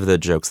the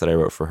jokes that I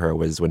wrote for her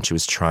was when she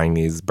was trying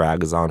these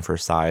brags on for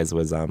size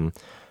was I'm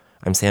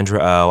Sandra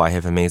Oh, I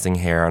have amazing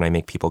hair and I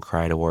make people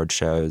cry at award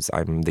shows.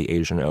 I'm the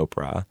Asian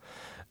Oprah.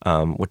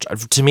 Which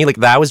to me, like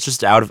that was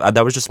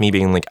just me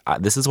being like,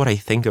 this is what I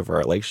think of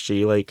her. Like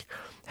she like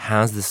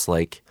has this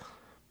like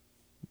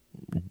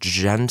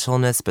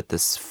gentleness, but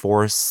this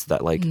force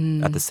that like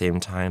at the same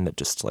time that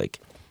just like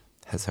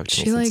has hooked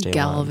me She like since day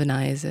one.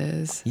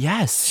 galvanizes.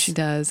 Yes, She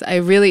does. I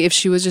really, if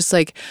she was just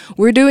like,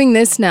 we're doing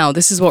this now,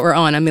 this is what we're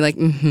on, I'd be like,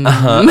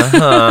 yes.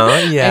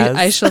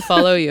 I shall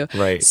follow you.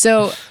 Right.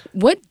 So,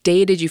 what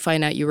day did you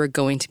find out you were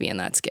going to be in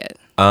that skit?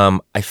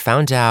 I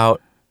found out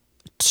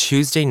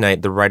Tuesday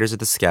night. The writers of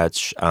the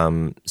sketch,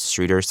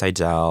 Streeter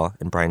Seidel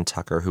and Brian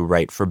Tucker, who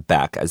write for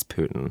Beck as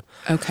Putin.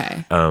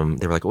 Okay.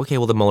 They were like, okay,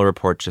 well, the Mueller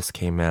report just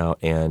came out,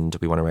 and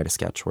we want to write a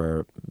sketch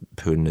where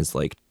Putin is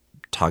like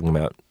talking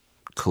about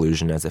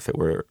collusion as if it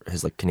were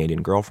his like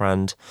Canadian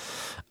girlfriend.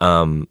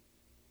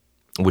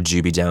 Would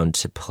you be down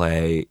to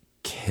play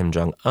Kim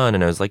Jong-un?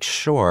 And I was like,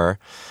 sure.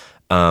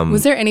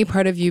 Was there any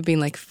part of you being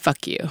like,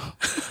 "Fuck you"?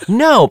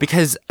 No,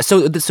 because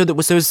so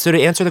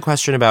to answer the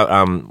question about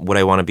would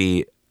I want to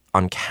be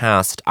on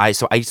cast, I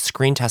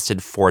screen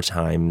tested 4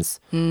 times,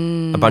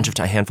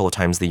 a handful of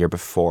times the year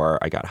before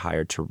I got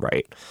hired to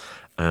write,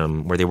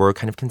 where they were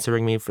kind of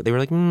considering me for. They were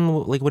like,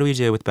 like, what do we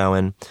do with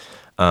Bowen?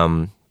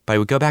 But I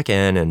would go back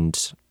in,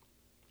 and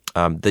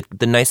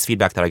the nice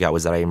feedback that I got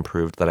was that I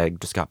improved, that I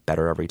just got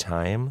better every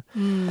time.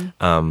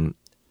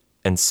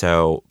 And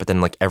so, but then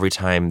like every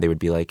time they would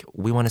be like,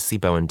 we want to see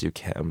Bowen do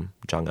Kim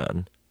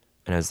Jong-un.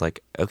 And I was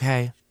like,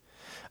 okay.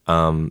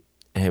 And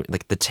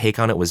like the take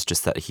on it was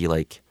just that he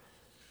like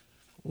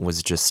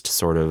was just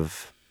sort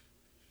of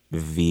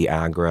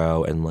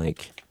aggro and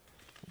like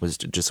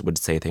would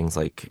say things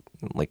like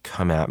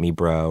come at me,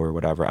 bro, or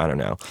whatever. I don't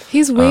know.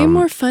 He's way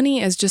more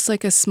funny as just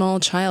like a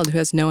small child who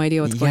has no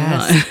idea what's going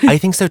on. I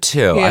think so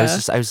too. Yeah.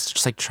 I was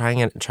just like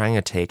trying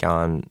to take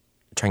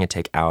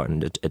out,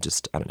 and it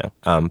just, I don't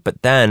know.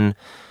 But then,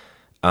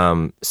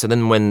 so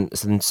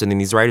then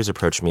these writers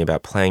approached me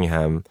about playing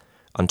him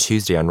on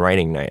Tuesday on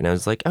writing night, and I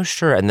was like, oh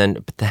sure.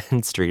 But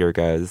then Streeter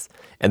goes,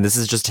 and this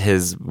is just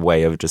his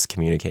way of just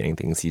communicating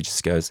things. He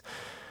just goes,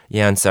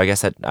 yeah, and so I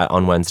guess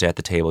on Wednesday at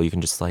the table you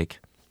can just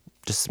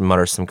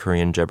mutter some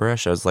Korean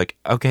gibberish. I was like,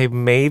 okay,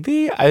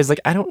 maybe. I was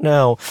like, I don't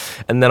know.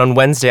 And then on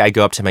Wednesday I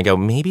go up to him, I go,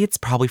 maybe it's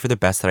probably for the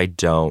best that I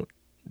don't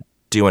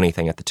do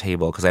anything at the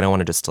table, because I don't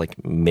want to just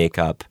like make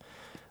up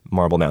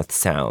marble mouth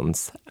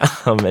sounds.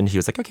 And he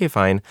was like, okay,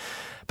 fine.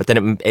 But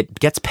then it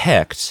gets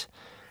picked,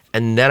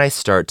 and then I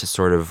start to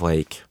sort of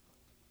like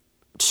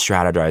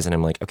strategize, and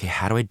I'm like, okay,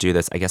 how do I do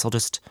this? I guess I'll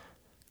just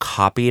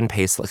copy and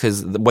paste,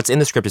 because what's in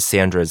the script is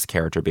Sandra's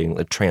character being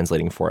like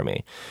translating for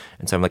me.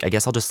 And so I'm like, I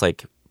guess I'll just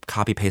like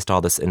copy paste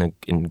all this in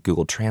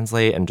Google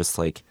Translate and just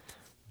like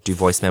do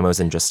voice memos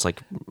and just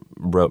like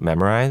rote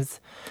memorize.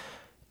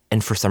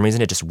 And for some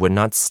reason it just would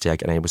not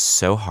stick, and it was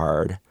so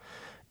hard,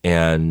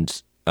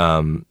 and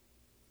it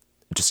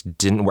just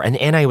didn't work.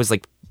 And I was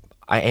like,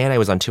 I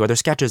was on 2 other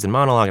sketches and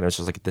monologue, and I was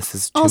just like, this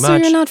is too much. Also,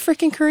 you're not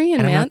freaking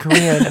Korean, and man. I'm not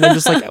Korean, and I'm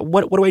just like,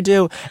 what do I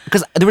do?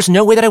 Because there was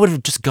no way that I would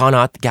have just gone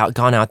out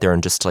there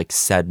and just like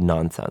said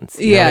nonsense.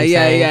 You know what I'm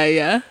saying?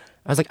 Yeah.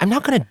 I was like, I'm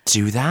not gonna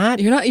do that.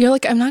 You're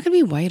like, I'm not gonna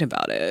be white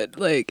about it.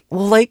 Like,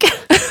 Well, like,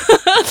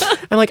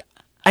 I'm like,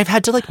 I've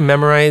had to like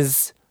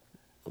memorize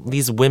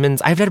these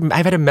women's. I've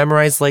had to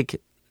memorize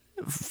like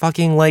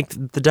fucking like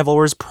the Devil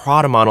Wears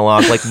Prada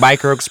monologue, like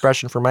micro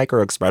expression for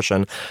micro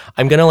expression.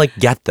 I'm gonna like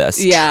get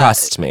this. Yeah.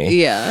 Trust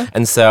me. Yeah.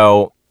 And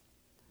so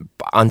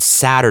on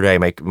Saturday,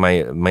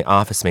 my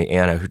office mate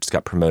Anna, who just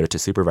got promoted to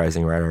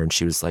supervising writer, and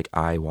she was like,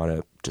 I want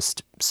to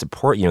just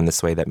support you in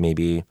this way that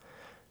maybe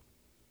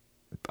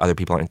other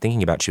people aren't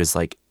thinking about. She was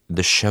like,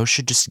 the show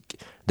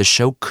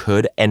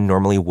could, and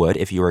normally would,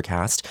 if you were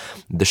cast,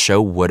 the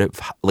show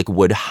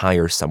would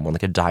hire someone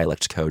like a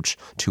dialect coach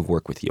to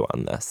work with you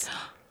on this.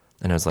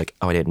 And I was like,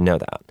 oh, I didn't know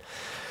that.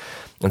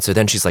 And so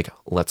then she's like,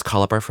 let's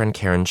call up our friend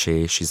Karen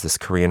Chi. She's this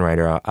Korean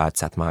writer at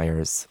Seth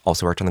Meyers,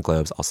 also worked on the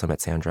Globes, also met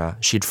Sandra.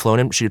 She had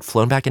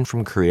flown back in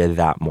from Korea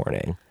that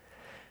morning.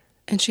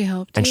 and she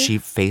helped And you? she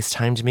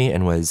FaceTimed me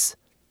and was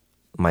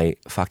my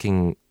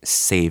fucking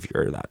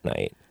savior that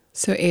night.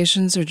 So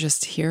Asians are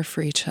just here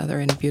for each other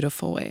in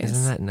beautiful ways.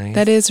 Isn't that nice?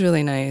 That is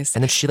really nice.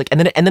 And then she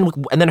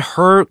and then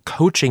her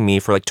coaching me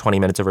for like 20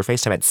 minutes over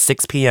FaceTime at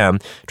 6 p.m.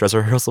 Dress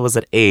rehearsal was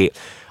at 8.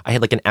 I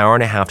had like an hour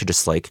and a half to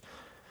just like,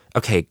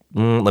 okay,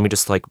 let me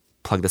just like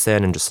plug this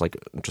in and just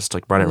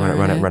run it,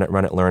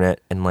 learn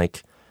it, and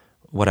like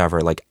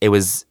whatever. Like it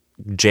was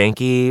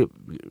janky.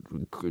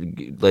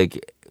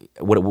 Like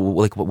what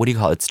do you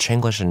call it? It's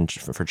Chinglish and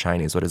for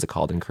Chinese. What is it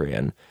called in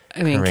Korean?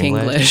 I mean,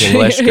 Koreanglish? Kinglish.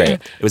 Kinglish, great.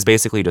 It was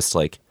basically just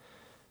like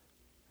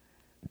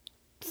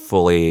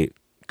fully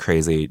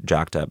crazy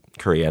jacked up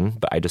Korean,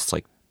 but I just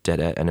like did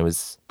it, and it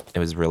was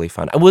really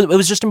fun. It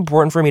was just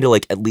important for me to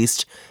like at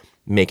least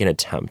make an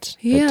attempt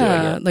at doing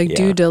it. Like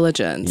due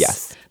diligence.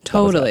 Yes,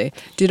 Totally.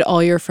 Did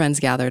all your friends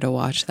gather to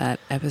watch that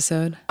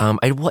episode?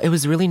 It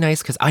was really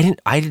nice because I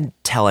didn't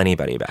tell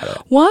anybody about it.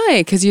 Why?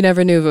 Because you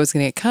never knew if it was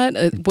going to get cut?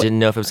 Didn't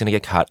know if it was going to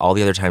get cut. All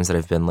the other times that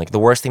I've been like, the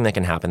worst thing that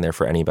can happen there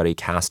for anybody,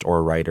 cast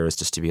or writer, is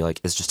just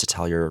to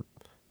tell your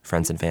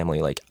friends and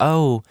family like,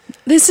 oh,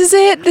 This is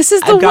it. This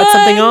is the I've got one.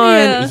 something on.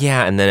 Yeah.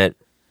 Yeah, and then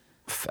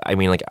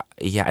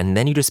and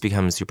then you just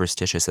become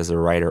superstitious as a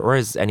writer or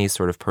as any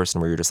sort of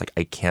person where you're just like,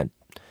 I can't.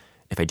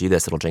 If I do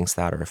this, it'll jinx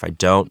that. Or if I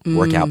don't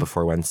work out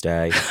before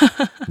Wednesday,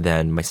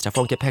 then my stuff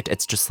won't get picked.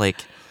 It's just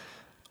like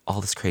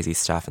all this crazy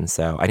stuff. And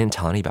so I didn't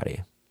tell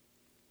anybody.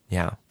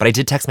 Yeah. But I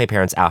did text my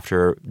parents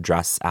after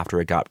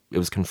it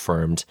was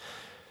confirmed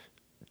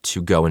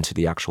to go into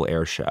the actual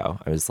air show.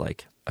 I was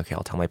like, okay,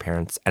 I'll tell my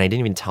parents. And I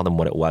didn't even tell them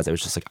what it was. I was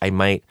just like, I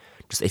might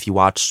just, if you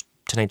watch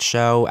tonight's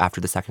show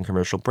after the second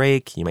commercial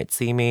break, you might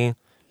see me.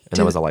 And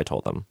that was all I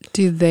told them.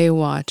 Do they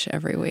watch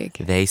every week?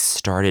 They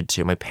started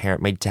to. My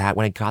dad,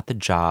 when I got the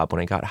job,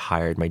 when I got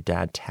hired, my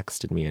dad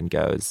texted me and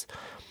goes,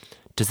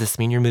 does this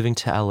mean you're moving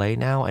to LA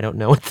now? I don't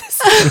know what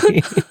this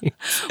means.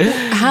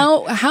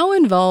 How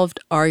involved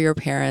are your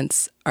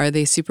parents? Are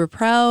they super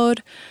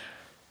proud?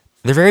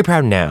 They're very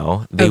proud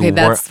now. They Okay, weren't-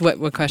 that's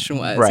what question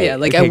was. Right. Yeah,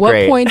 like Okay, at what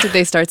great. point did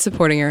they start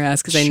supporting your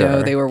ass? Because I know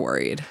Sure. they were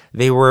worried.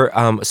 They were.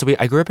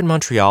 I grew up in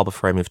Montreal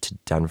before I moved to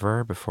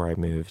Denver. Before I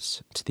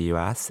moved to the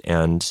U.S.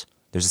 And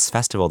there's this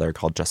festival there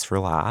called Just for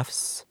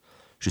Laughs,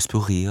 Juste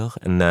pour rire,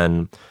 and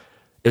then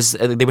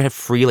they would have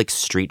free like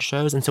street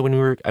shows. And so when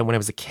I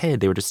was a kid,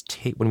 they would just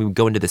when we would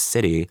go into the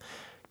city,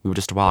 we would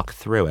just walk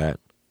through it,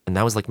 and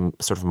that was like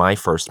sort of my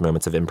first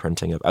moments of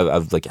imprinting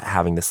of like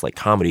having this like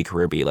comedy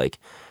career be like,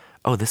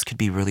 oh, this could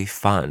be really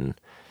fun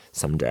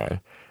someday.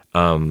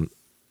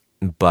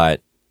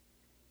 But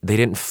they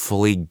didn't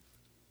fully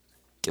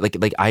like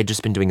I had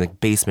just been doing like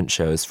basement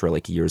shows for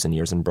like years and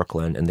years in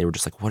Brooklyn, and they were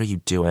just like, what are you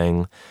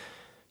doing?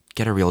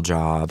 Get a real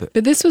job.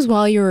 But this was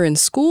while you were in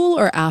school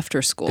or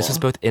after school? This was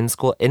both in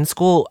school. In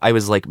school, I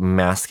was like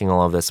masking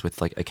all of this with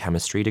like a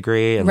chemistry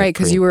degree. And, Right, like,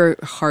 because you were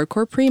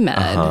hardcore pre-med,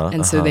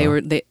 and so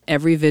Uh-huh.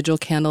 every vigil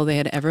candle they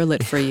had ever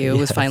lit for you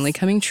was finally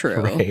coming true.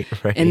 Right.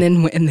 And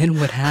then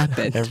what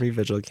happened? every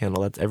vigil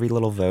candle. That's every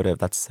little votive.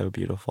 That's so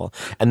beautiful.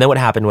 And then what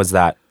happened was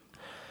that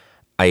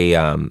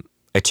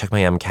I took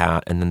my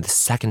MCAT, and then the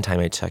second time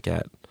I took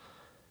it,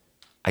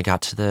 I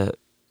got to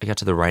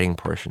the writing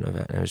portion of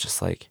it, and I was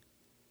just like,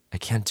 I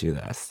can't do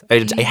this.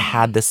 I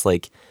had this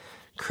like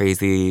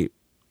crazy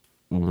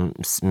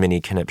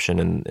mini conniption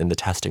in the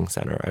testing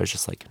center. I was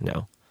just like,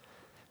 no.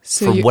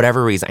 So For you-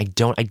 whatever reason,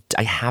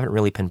 I haven't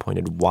really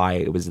pinpointed why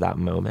it was that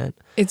moment.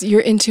 it's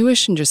your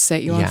intuition just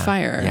set you on Yeah,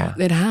 fire. yeah.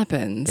 It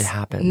happens. It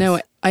happens. No,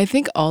 I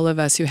think all of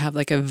us who have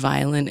like a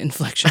violent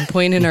inflection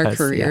point in our Yes,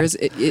 careers,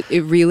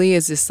 it really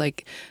is this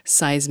like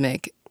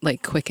seismic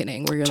like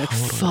quickening where you're like,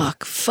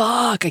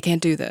 fuck, I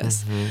can't do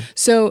this. Mm-hmm.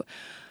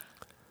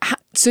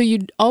 So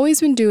you'd always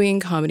been doing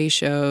comedy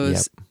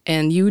shows,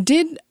 and you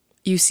did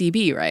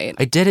UCB, right?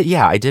 I did it.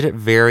 Yeah, I did it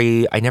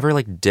I never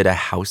like did a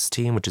house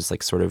team, which is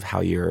like sort of how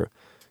you're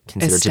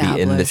considered to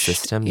be in the Established,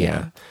 system.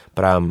 yeah.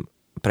 Yeah.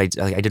 But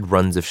I did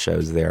runs of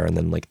shows there, and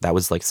then like that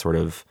was like sort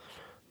of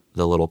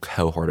the little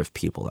cohort of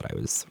people that I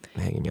was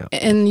hanging out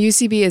with. And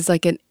UCB is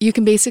like you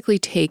can basically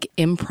take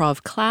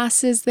improv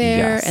classes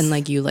there, Yes. and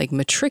like you like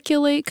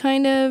matriculate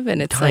kind of,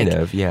 and it's Kind like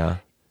of, yeah.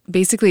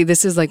 basically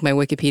this is like my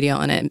Wikipedia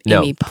on it. No,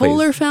 Amy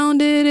Poehler please.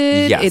 founded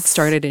it. Yes. It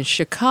started in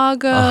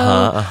Chicago.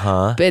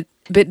 Uh-huh.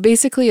 But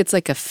basically it's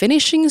like a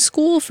finishing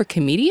school for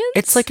comedians.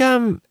 It's like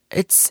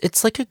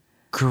it's like a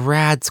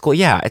grad school.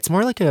 Yeah, it's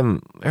more like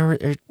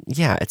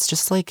yeah, it's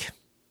just like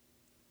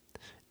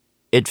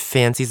it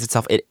fancies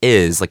itself. It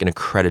is like an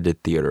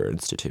accredited theater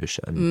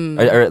institution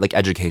or like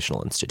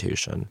educational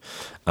institution.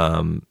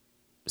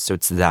 So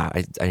it's that.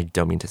 I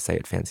don't mean to say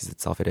it fancies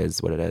itself. It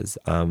is what it is.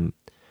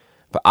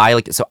 But I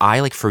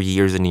like for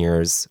years and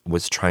years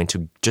was trying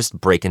to just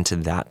break into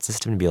that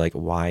system and be like,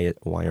 why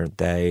aren't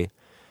they?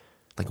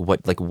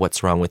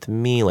 What's wrong with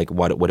me? Like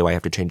what do I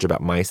have to change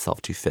about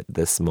myself to fit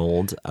this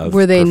mold of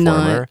Were they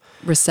performer? not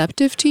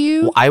receptive to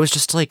you? Well, I was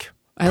just like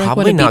I like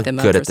probably want to not beat them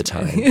good up at the for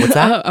time. something. What's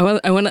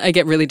that? I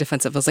get really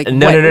defensive. I was like,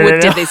 No, what, no, no, what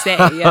no, did no. they say?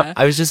 Yeah.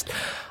 I was just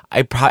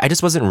I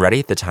just wasn't ready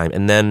at the time,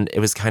 and then it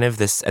was kind of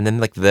this, and then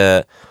like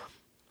the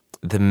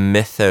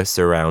mythos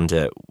around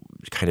it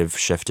kind of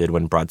shifted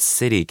when Broad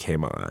City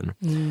came on,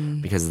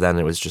 because then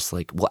it was just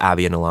like, well,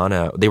 Abby and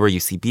Alana, they were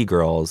UCB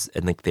girls,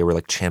 and like they were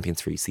like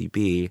champions for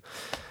UCB,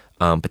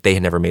 but they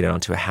had never made it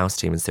onto a house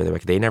team, and so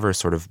they never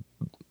sort of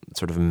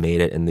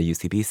made it in the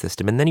UCB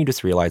system, and then you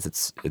just realize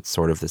it's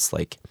sort of this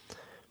like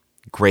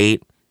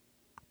great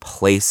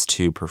place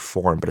to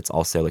perform, but it's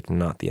also like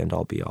not the end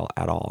all be all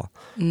at all.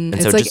 And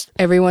It's like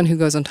everyone who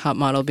goes on Top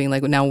Model being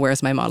like, now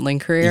where's my modeling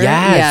career?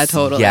 Yes, Yeah,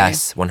 totally.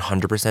 Yes,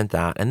 100%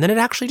 that. And then it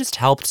actually just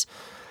helped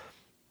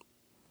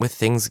with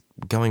things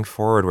going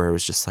forward, where it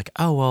was just like,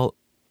 oh well,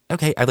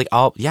 okay,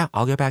 I'll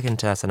go back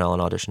into SNL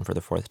and audition for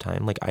the fourth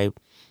time. Like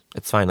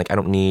it's fine. Like I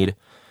don't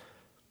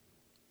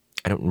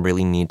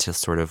really need to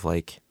sort of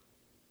like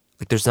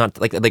there's not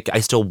like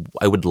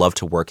I would love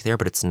to work there,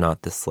 but it's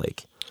not this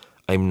like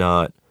I'm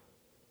not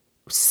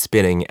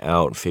spinning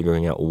out,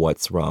 figuring out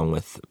what's wrong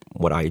with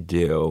what I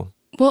do.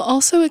 Well,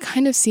 also, it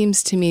kind of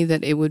seems to me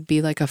that it would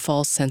be like a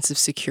false sense of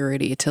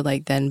security to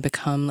like then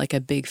become like a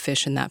big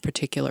fish in that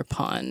particular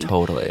pond.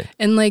 Totally.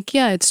 And like,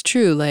 yeah, it's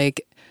true.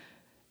 Like,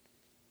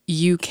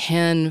 you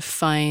can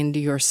find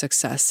your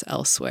success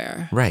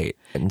elsewhere. Right.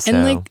 And so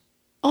And like,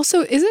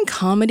 also, isn't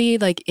comedy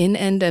like in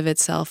end of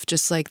itself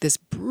just like this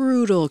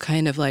brutal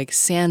kind of like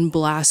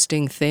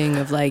sandblasting thing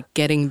of like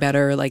getting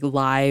better like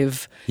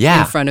live Yeah.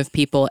 in front of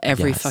people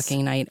every Yes.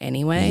 fucking night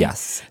anyway?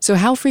 Yes. So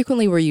how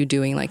frequently were you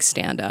doing like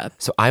stand up?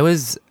 So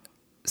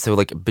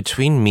like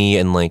between me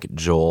and like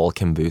Joel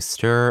Kim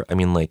Booster, I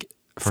mean like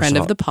first Friend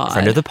of all, the pod.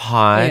 friend of the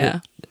pod, Yeah.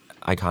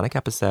 iconic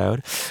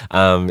episode.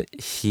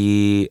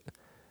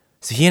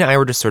 He and I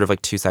were just sort of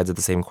like two sides of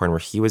the same coin, where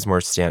he was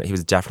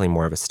definitely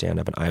more of a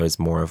stand-up, and I was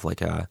more of like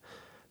a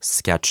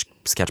sketch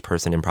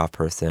person, improv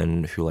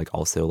person, who like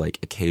also like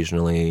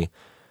occasionally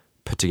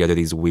put together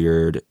these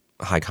weird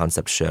high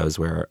concept shows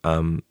where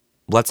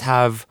let's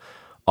have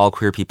all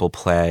queer people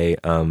play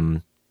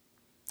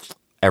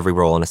every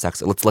role in a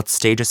let's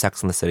stage a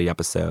Sex and the City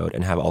episode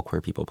and have all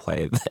queer people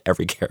play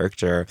every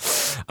character,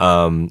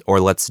 or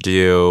let's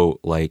do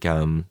like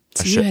So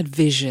you had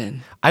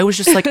vision. I was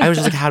just like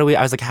how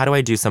do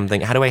I do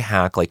something, how do I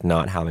hack like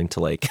not having to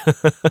like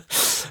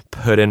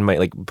put in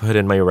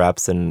my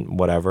reps and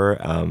whatever,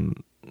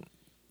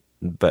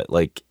 but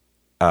like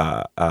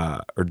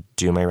or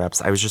do my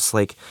reps. I was just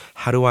like,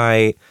 how do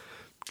I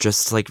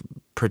just like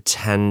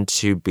pretend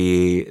to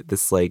be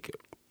this like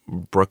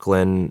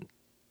Brooklyn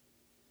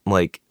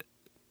like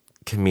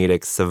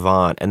comedic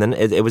savant, and then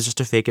it was just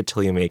a fake it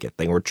till you make it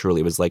thing, where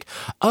truly it was like,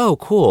 oh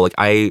cool, like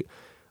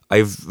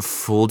I've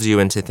fooled you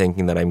into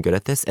thinking that I'm good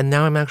at this, and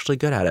now I'm actually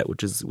good at it,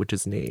 which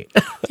is neat.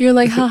 You're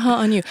like, haha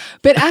on you.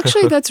 But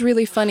actually that's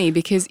really funny,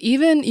 because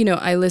even,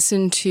 I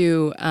listened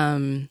to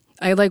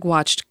I like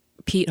watched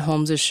Pete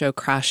Holmes' show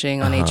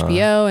Crashing on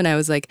HBO, and I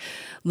was like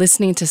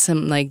listening to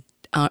some like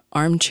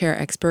armchair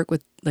expert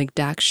with like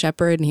Dax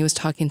Shepard, and he was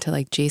talking to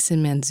like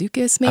Jason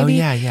Mantzoukas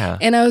maybe. Oh yeah.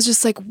 And I was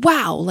just like,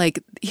 wow,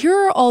 like here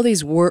are all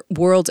these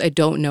worlds I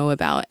don't know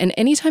about. And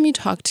anytime you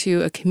talk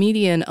to a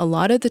comedian, a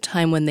lot of the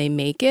time when they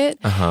make it,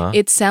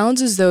 it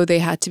sounds as though they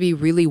had to be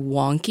really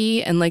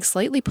wonky and like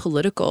slightly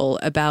political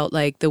about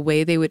like the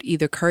way they would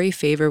either curry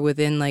favor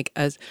within like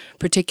a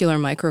particular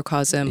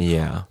microcosm,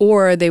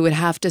 or they would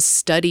have to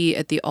study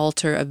at the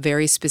altar of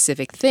very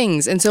specific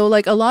things. And so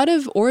like a lot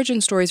of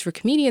origin stories for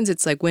comedians,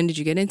 it's like, when did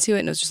you get into it?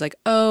 And it was just like,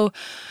 oh,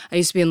 I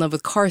used to be in love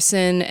with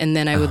Carson, and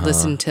then I would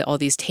listen to all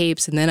these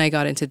tapes, and then I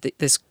got into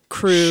this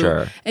crew.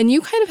 Sure. And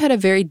you kind of had a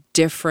very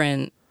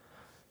different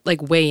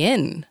like way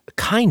in.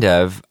 Kind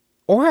of.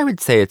 Or I would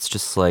say it's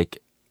just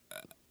like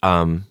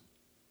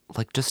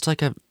just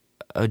like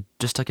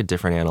a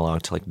different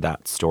analog to like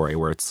that story,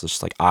 where it's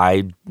just like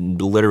I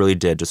literally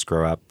did just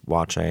grow up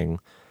watching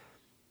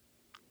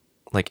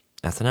like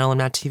SNL and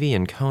Mad TV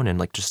and Conan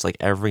like just like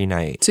every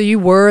night. So you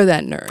were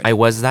that nerd. I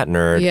was that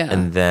nerd,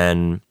 and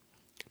then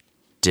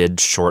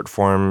did short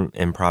form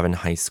improv in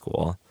high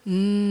school,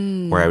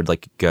 where I would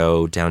like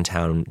go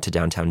downtown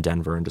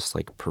Denver and just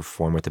like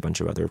perform with a bunch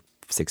of other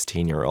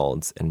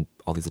 16-year-olds, and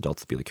all these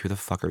adults would be like, who the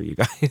fuck are you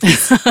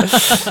guys?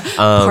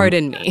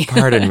 Pardon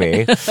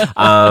me.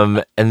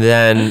 And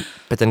then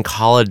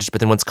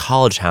once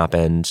college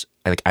happened,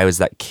 I was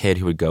that kid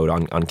who would go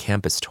on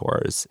campus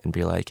tours and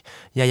be like,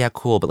 yeah,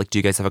 cool, but like, do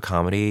you guys have a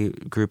comedy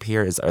group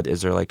here? Is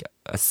there like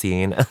a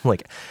scene?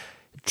 Like,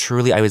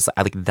 truly,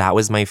 that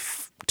was my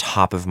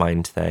top of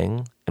mind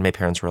thing, and my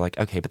parents were like,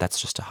 okay, but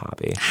that's just a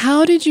hobby.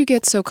 How did you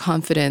get so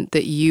confident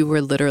that you were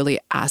literally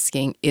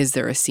asking, is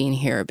there a scene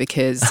here?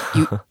 Because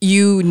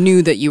you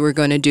knew that you were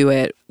going to do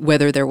it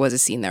whether there was a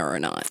scene there or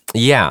not.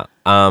 Yeah.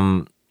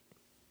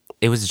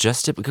 It was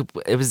just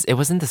it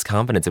wasn't this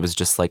confidence. It was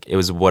just like, it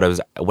was what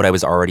I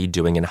was already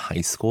doing in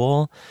high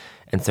school.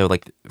 And so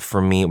like for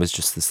me, it was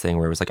just this thing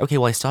where it was like, okay,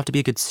 well, I still have to be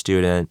a good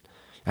student.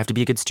 I have to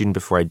be a good student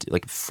before I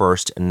like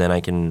first, and then I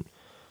can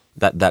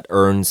that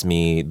earns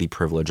me the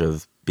privilege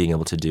of being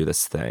able to do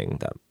this thing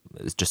that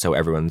is just so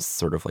everyone's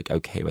sort of like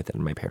okay with it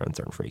and my parents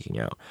aren't freaking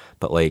out.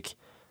 But like,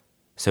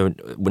 so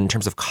in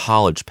terms of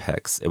college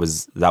picks,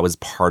 that was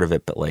part of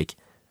it, but like,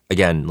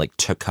 again, like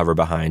took cover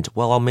behind,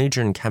 well, I'll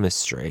major in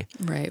chemistry.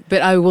 Right.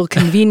 But I will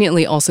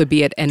conveniently also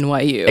be at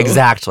NYU.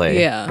 Exactly.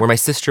 Yeah. Where my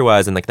sister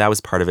was, and like that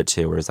was part of it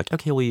too, where it's like,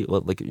 okay,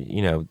 well, like,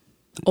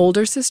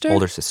 Older sister,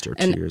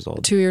 2 years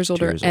old. 2 years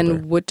older.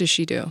 And what does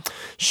she do?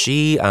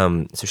 She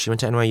so she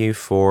went to NYU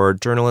for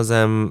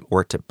journalism,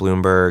 worked at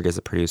Bloomberg as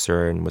a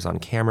producer, and was on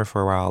camera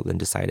for a while, then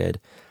decided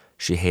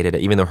she hated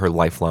it, even though her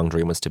lifelong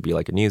dream was to be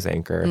like a news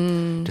anchor,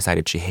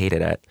 decided she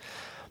hated it.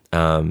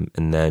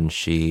 And then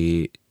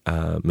she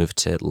moved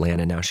to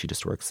Atlanta. Now she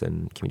just works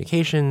in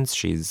communications.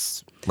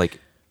 She's like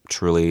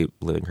truly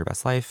living her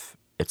best life.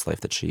 It's life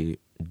that she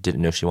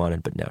didn't know she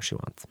wanted, but now she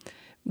wants.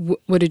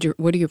 What do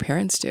your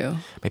parents do?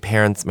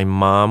 My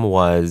mom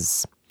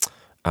was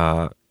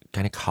a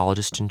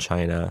gynecologist in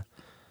China,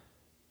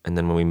 and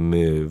then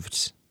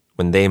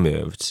when they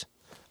moved,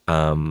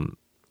 now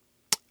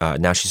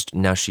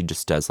she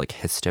just does like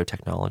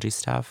histotechnology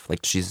stuff. Like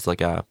she's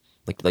like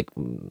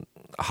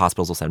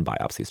hospitals will send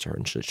biopsies to her,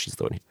 and she's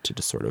the one to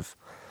just sort of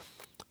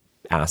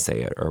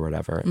assay it or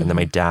whatever. And then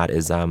my dad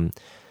is a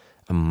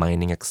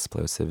mining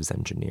explosives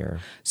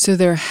engineer. So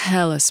they're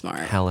hella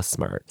smart. Hella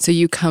smart. So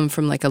you come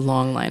from like a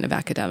long line of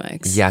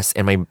academics. Yes,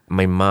 and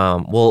my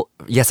mom, well,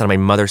 yes, on my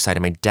mother's side,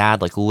 and my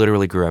dad like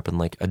literally grew up in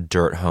like a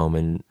dirt home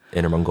in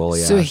Inner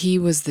Mongolia. So he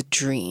was the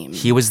dream.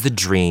 He was the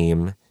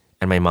dream,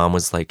 and my mom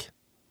was like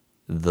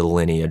the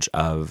lineage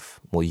of,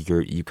 well,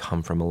 you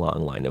come from a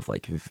long line of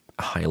like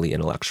highly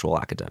intellectual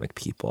academic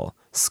people,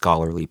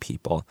 scholarly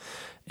people,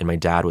 and my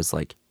dad was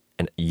like,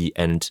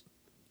 and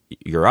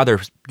your other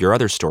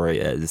story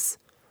is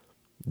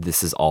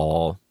this is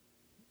all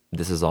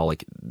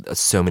like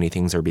so many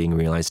things are being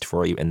realized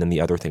for you. And then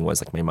the other thing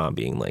was like my mom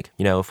being like,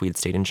 if we had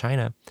stayed in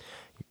China,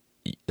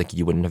 like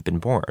you wouldn't have been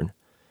born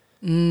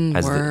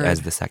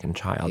as the second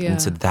child. Yeah.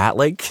 And so that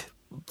like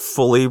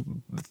fully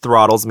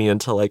throttles me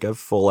into like a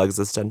full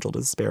existential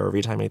despair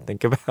every time I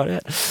think about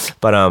it.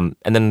 But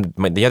and then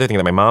the other thing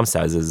that my mom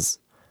says is,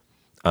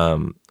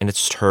 And it's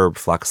just her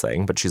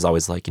flexing, but she's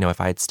always like,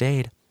 if I had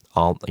stayed,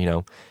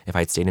 if I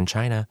had stayed in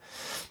China,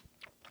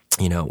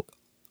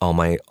 all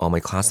my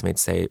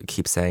classmates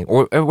keep saying,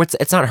 or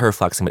it's not her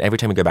flexing, but every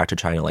time we go back to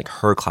China, like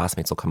her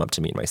classmates will come up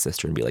to me and my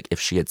sister and be like, if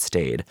she had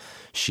stayed,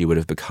 she would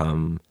have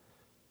become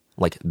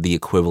like the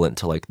equivalent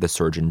to like the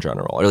Surgeon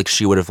General, or like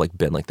she would have like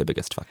been like the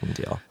biggest fucking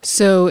deal.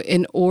 So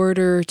in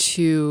order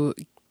to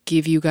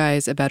give you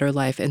guys a better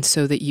life and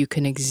so that you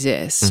can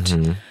exist,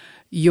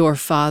 your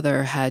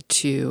father had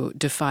to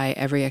defy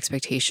every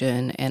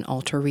expectation and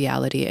alter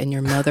reality, and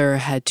your mother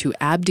had to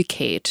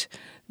abdicate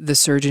the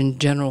Surgeon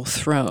General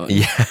throne.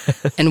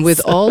 Yes. And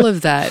with all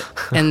of that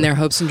and their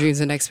hopes and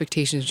dreams and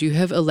expectations, you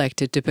have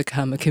elected to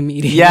become a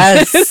comedian.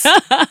 Yes.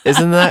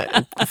 Isn't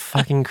that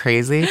fucking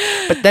crazy?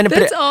 But then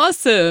That's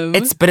awesome.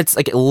 It's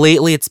like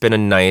lately it's been a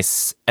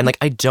nice, and like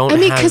I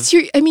mean, because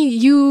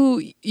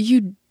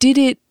you did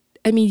it.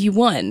 I mean, you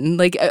won.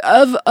 Like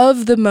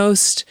of the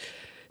most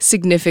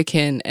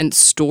significant and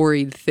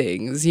storied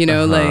things,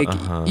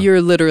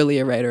 you're literally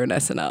a writer in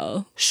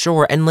SNL.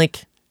 Sure. And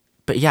like,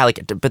 but yeah, like,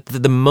 but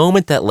the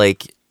moment that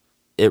like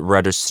it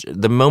registered,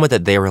 the moment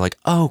that they were like,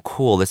 oh,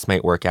 cool, this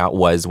might work out,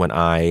 was when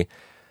I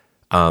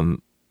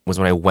went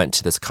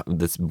to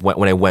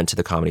when I went to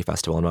the comedy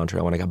festival in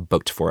Montreal, when I got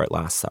booked for it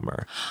last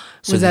summer.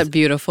 So was that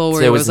beautiful?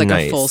 Where it was like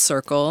nice. a full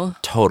circle.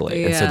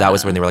 Totally. And so that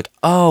was when they were like,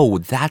 oh,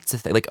 that's the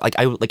thing.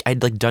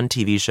 I'd like done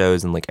TV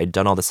shows and like I'd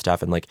done all this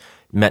stuff and like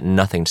meant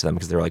nothing to them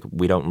because they were like,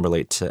 we don't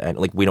relate to, and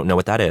like we don't know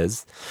what that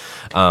is.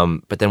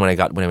 But then when I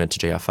went to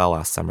JFL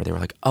last summer, they were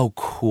like, oh,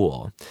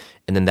 cool.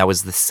 And then that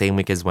was the same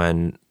week as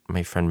when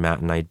my friend Matt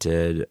and I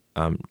did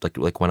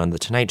like went on the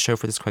Tonight Show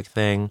for this quick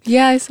thing.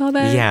 Yeah, I saw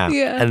that.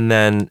 Yeah.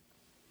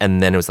 And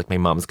then it was like my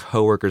mom's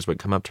coworkers would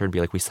come up to her and be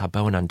like, we saw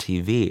Bowen on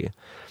TV.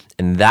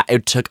 And that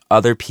it took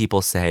other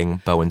people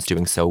saying Bowen's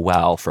doing so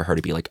well for her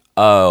to be like,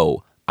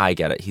 oh, I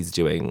get it. He's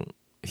doing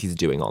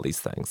all these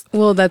things.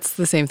 Well, that's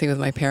the same thing with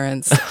my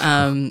parents.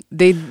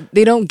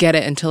 They don't get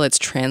it until it's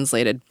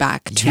translated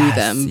back to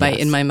them by,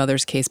 in my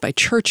mother's case, by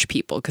church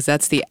people, because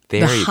that's the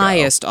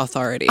highest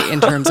authority in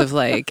terms of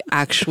like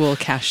actual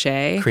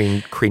cachet.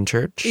 Crean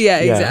Church. Yeah,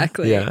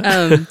 exactly.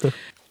 Yeah.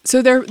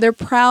 So they're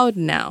proud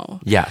now.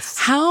 Yes.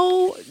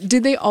 How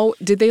did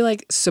they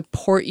like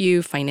support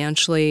you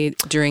financially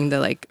during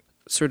the like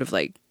sort of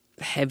like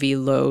heavy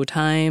low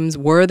times?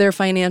 Were there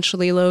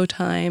financially low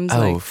times?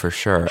 Oh, for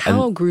sure.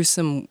 How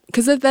gruesome?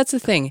 Because that's the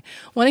thing.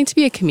 Wanting to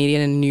be a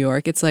comedian in New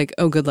York, it's like,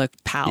 oh, good luck,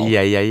 pal.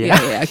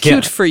 Yeah.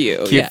 Cute for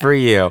you. Cute for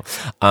you.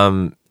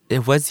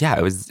 It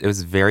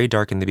was very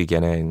dark in the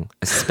beginning,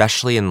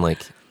 especially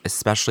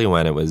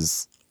when it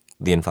was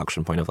the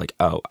inflection point of like,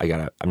 oh,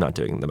 I'm not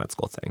doing the med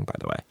school thing, by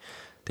the way.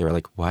 They were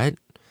like, what?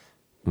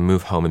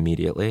 Move home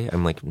immediately?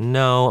 I'm like,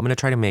 no, I'm going to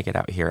try to make it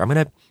out here. I'm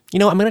going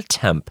to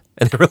temp.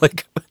 And they were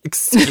like,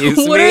 excuse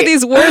me. What are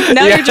these words?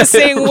 Now you're just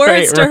saying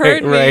words to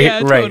hurt me. Yeah,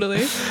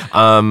 totally.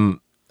 And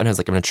I was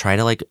like, I'm going to try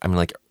to like,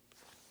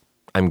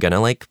 I'm going to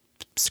like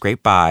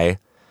scrape by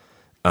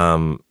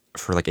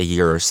for like a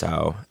year or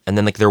so. And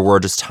then like there were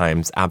just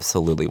times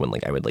absolutely when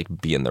like I would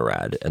like be in the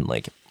red and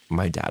like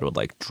my dad would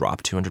like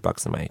drop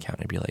 $200 in my account.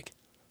 I'd be like,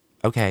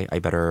 okay, I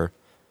better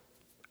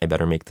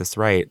make this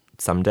right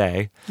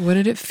someday. What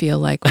did it feel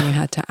like when you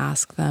had to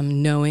ask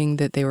them, knowing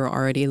that they were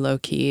already low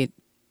key,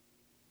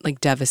 like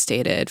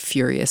devastated,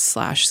 furious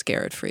 /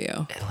 scared for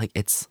you? Like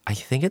I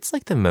think it's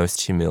like the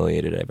most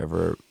humiliated I've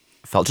ever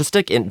felt. Just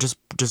like just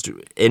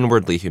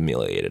inwardly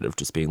humiliated of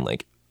just being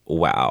like,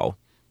 wow,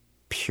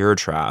 pure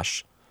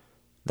trash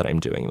that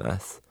I'm doing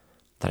this.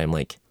 That I'm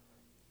like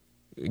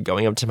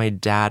going up to my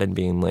dad and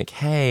being like,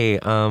 hey,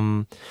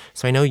 so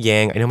I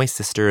know my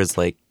sister is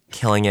like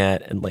killing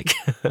it, and like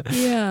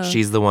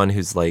she's the one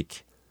who's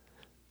like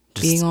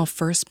just being all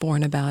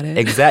firstborn about it.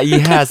 Exactly.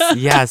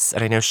 Yes.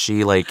 And I know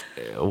she like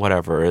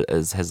whatever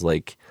has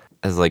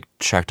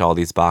checked all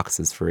these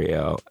boxes for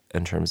you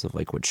in terms of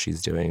like what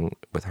she's doing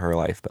with her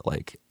life, but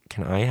like,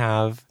 I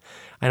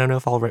don't know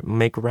if I'll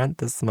make rent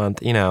this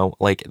month,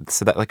 like,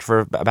 so that like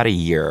for about a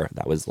year,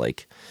 that was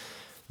like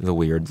the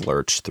weird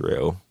lurch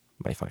through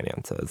my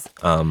finances.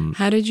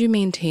 How did you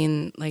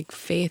maintain like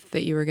faith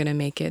that you were going to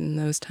make it in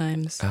those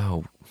times?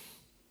 Oh,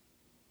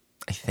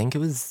 I think it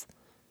was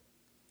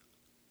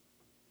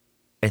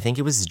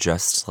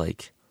just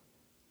like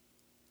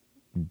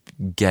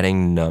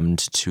getting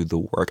numbed to the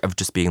work of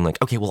just being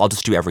like, okay, well, I'll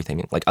just do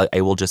everything. Like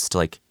I will just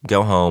like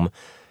go home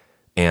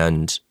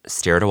and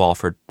stare at a wall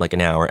for like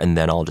an hour, and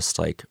then I'll just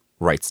like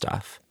write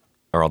stuff,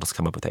 or I'll just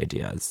come up with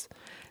ideas,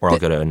 or I'll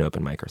go to an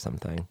open mic or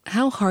something.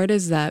 How hard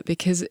is that?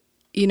 Because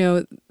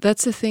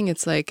that's the thing.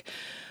 It's like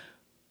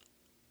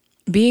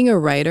being a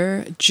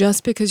writer,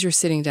 just because you're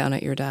sitting down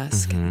at your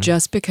desk,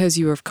 just because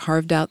you have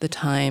carved out the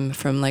time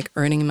from like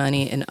earning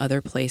money in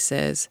other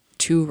places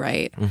to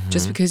write,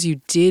 just because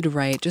you did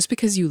write, just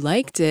because you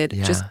liked it,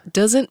 just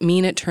doesn't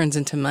mean it turns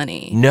into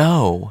money.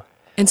 No.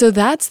 And so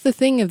that's the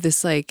thing of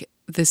this, like,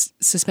 this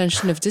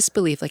suspension of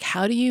disbelief. Like,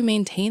 how do you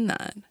maintain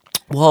that?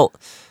 Well,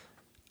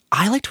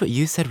 I liked what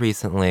you said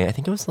recently. I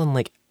think it was on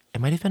like,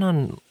 it might have been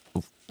on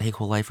Hey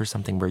Cool Life or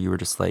something, where you were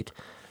just like,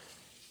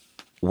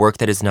 work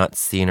that is not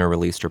seen or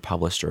released or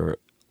published or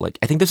like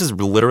I think this is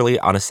literally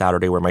on a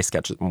Saturday where my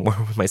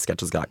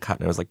sketches got cut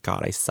and I was like,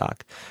 God, I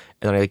suck.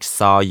 And then I like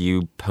saw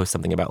you post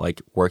something about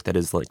like work that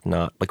is like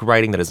not like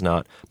writing that is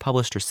not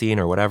published or seen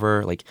or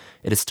whatever. Like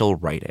it is still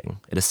writing.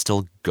 It is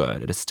still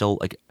good. It is still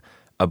like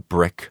a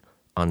brick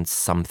on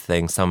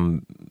something,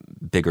 some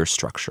bigger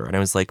structure. And I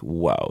was like,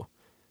 whoa,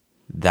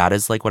 that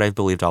is like what I've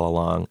believed all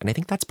along. And I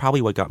think that's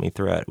probably what got me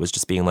through it, was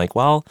just being like,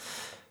 well,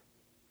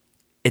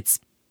 it's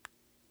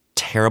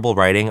terrible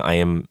writing.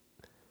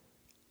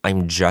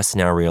 I'm just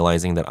now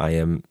realizing that I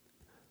am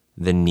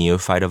the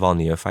neophyte of all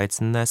neophytes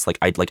in this. Like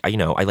I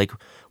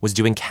was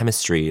doing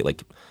chemistry,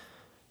 like,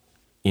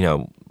 you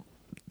know,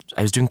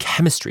 I was doing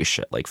chemistry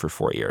shit like for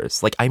 4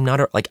 years. Like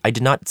I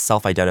did not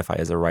self-identify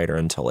as a writer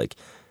until like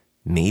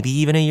maybe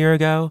even a year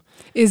ago.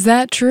 Is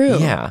that true?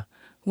 Yeah.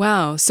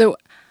 Wow. So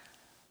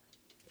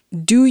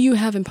do you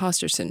have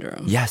imposter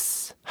syndrome?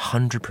 Yes,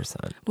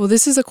 100%. Well,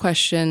 this is a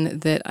question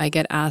that I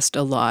get asked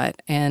a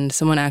lot, and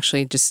someone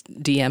actually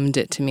just DM'd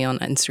it to me on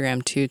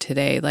Instagram too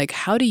today. Like,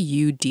 how do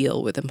you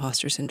deal with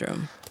imposter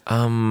syndrome?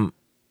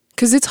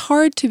 Because it's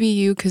hard to be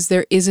you because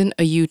there isn't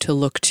a you to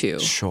look to.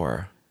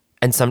 Sure.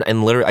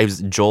 And literally,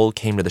 Joel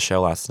came to the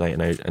show last night,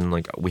 and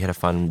like we had a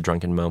fun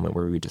drunken moment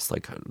where we just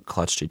like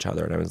clutched each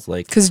other, and I was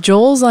like, because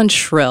Joel's on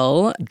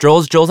Shrill,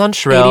 Joel's on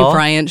Shrill, Katie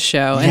Bryant's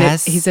show,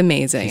 yes, and he's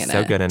amazing. He's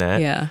so good in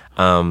it. Yeah.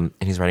 And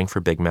he's writing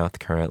for Big Mouth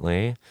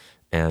currently,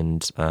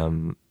 and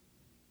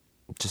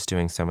just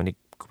doing so many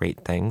great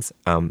things.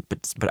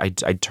 But I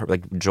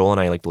like Joel and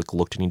I like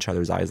looked in each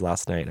other's eyes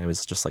last night, and I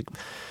was just like,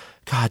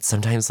 God,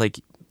 sometimes like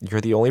you're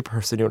the only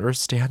person who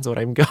understands what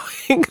I'm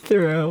going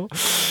through.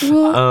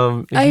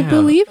 Well, yeah. I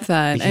believe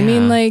that. Yeah. I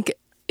mean, like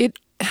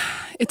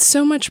it's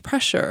so much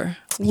pressure.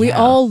 We Yeah.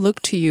 all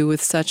look to you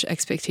with such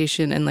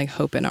expectation and like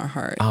hope in our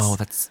hearts. Oh,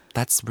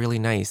 that's really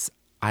nice.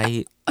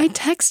 I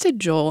texted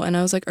Joel and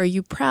I was like, "Are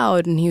you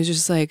proud?" And he was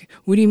just like,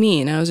 "What do you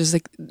mean?" And I was just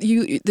like,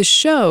 "The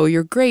show,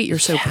 you're great. You're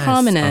so Yes,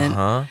 prominent,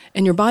 uh-huh.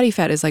 and your body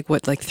fat is like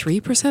what, like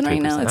 3%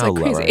 right now? 3%. It's Oh,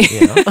 like lower,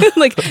 crazy, yeah.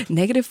 like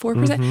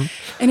 -4%."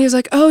 And he was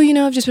like, "Oh, you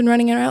know, I've just been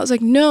running around." I was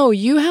like, "No,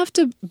 you have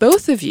to,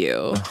 both of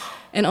you."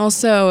 And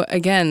also,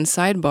 again,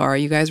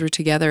 sidebar, you guys were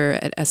together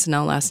at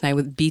SNL last night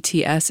with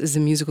BTS as a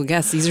musical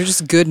guest. These are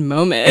just good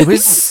moments. It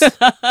was,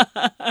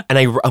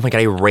 and oh my God,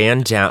 I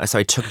ran down. So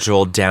I took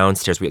Joel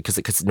downstairs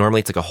because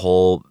normally it's like a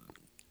whole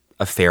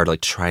affair to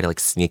like try to like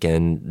sneak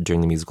in during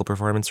the musical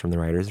performance from the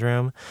writers'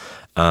 room.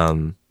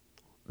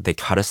 They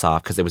cut us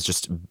off because it was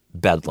just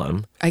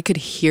bedlam. I could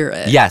hear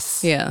it.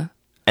 Yes. Yeah.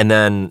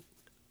 And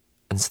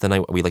so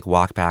then we like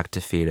walk back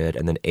defeated,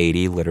 and then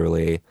 80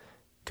 literally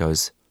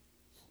goes,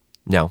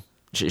 no.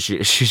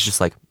 She's just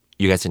like,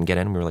 you guys didn't get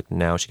in? And we were like,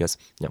 no. She goes,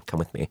 no, come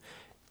with me.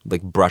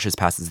 Like brushes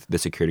past the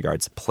security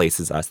guards,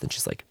 places us, then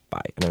she's like,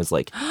 bye. And I was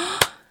like,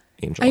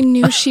 Angel. I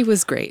knew she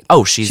was great.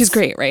 Oh, she's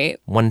great, right?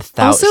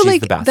 1,000. Also, she's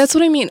like the best. that's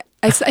what I mean.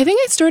 I think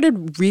I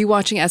started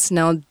rewatching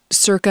SNL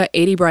circa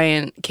 80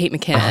 Bryant, Kate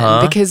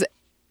McKinnon because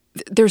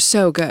they're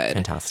so good.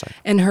 Fantastic.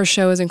 And her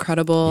show is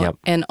incredible. Yep.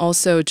 And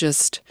also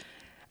just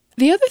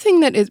the other thing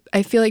that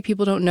I feel like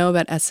people don't know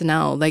about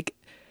SNL, like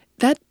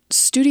that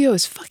studio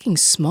is fucking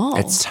small.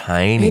 It's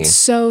tiny. It's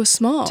so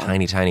small.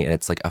 Tiny, and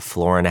it's like a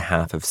floor and a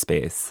half of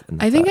space.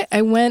 I think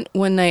I went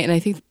one night and I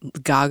think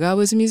Gaga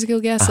was a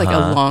musical guest like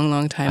a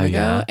long time ago.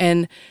 yeah.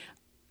 And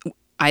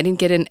I didn't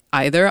get in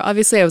either.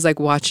 Obviously, I was like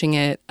watching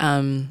it.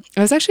 I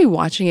was actually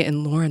watching it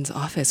in Lauren's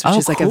office, which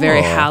is like a very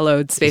cool.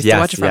 hallowed space to Yes,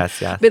 watch it from.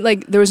 yes. But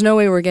like there was no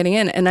way we were getting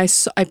in. And I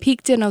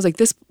peeked in and I was like,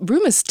 this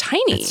room is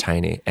tiny. It's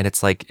tiny. And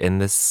it's like in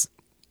this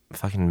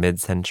fucking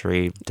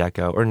mid-century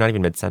deco, or not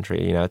even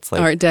mid-century, you know, it's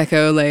like Art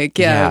Deco, like,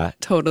 yeah.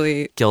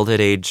 Totally.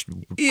 Gilded Age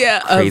Yeah,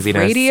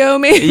 craziness. of radio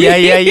maybe. Yeah.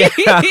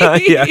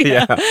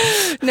 yeah.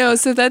 No,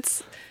 so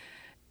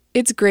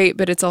it's great,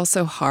 but it's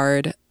also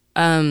hard.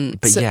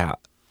 But yeah,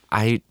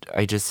 I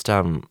just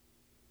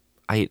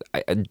I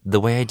the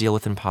way I deal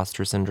with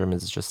imposter syndrome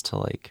is just to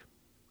like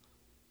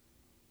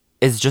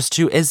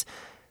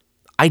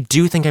I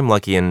do think I'm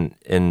lucky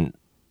in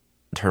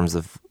terms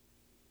of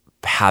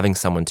having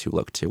someone to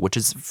look to, which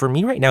is for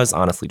me right now is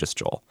honestly just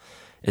Joel.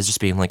 Is just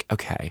being like,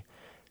 okay,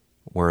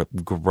 we're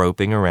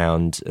groping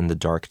around in the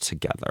dark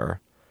together,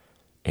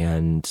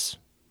 and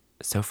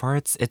so far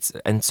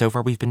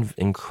we've been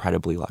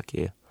incredibly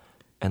lucky,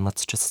 and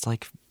let's just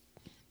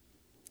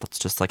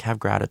have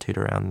gratitude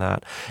around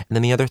that. And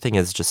then the other thing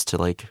is just to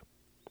like,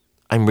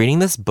 I'm reading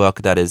this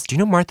book that is, do you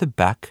know Martha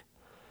Beck?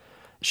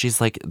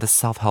 She's like the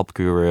self-help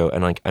guru,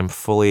 and like I'm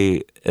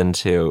fully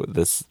into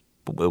this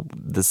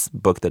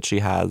book that she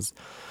has.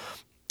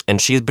 And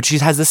she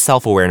has this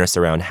self-awareness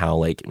around how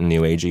like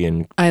new agey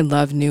and I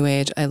love new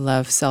age. I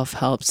love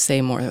self-help.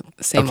 Say more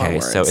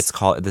words. So it's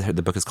called,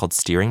 the book is called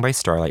Steering by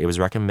Starlight. It was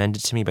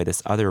recommended to me by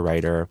this other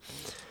writer,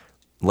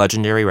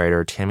 legendary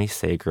writer, Tammy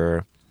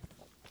Sager.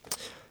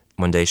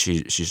 One day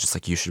she's just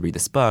like, you should read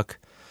this book.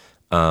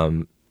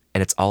 And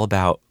it's all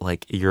about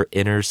like your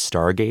inner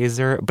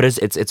stargazer, but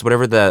it's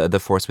whatever the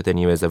force within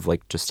you is of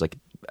like just like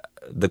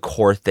the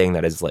core thing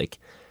that is like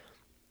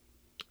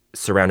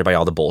surrounded by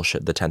all the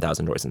bullshit, the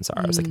 10,000 Joys and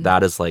Sorrows. Like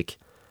that is like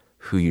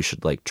who you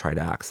should like try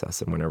to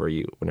access and whenever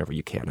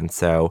you can. And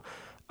so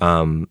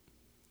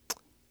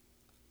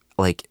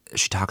like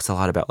she talks a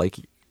lot about like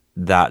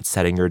that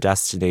setting your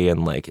destiny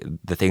and like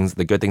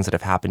the good things that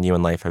have happened to you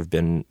in life have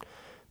been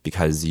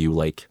because you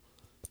like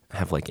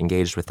have like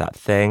engaged with that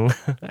thing.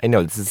 I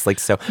know this is like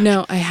so.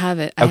 No, I have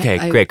it.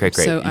 Okay, great.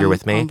 So You're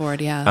with me? On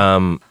board, yeah.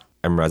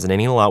 I'm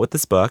resonating a lot with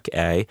this book,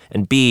 A.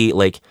 And B,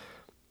 like,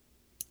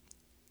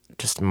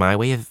 just my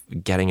way of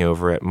getting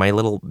over it, my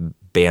little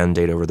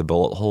Band-Aid over the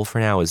bullet hole for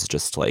now is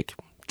just to like,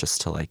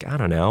 I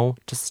don't know,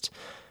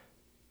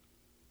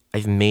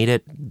 I've made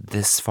it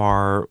this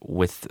far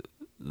with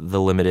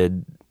the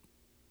limited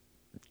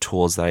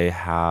tools that I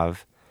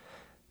have,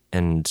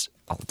 and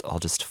I'll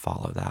just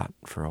follow that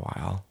for a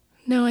while.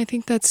 No, I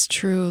think that's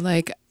true.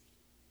 Like,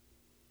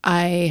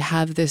 I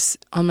have this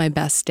on my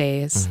best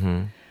days.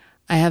 Mm-hmm.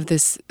 I have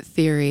this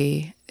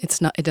theory. It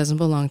doesn't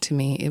belong to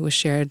me. It was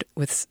shared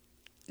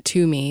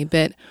to me,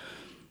 but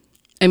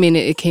I mean,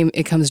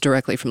 it comes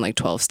directly from like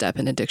 12-step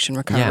and addiction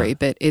recovery. Yeah.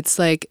 But it's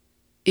like,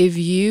 if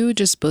you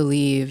just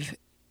believe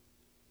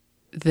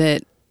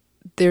that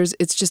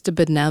it's just a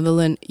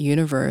benevolent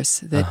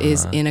universe that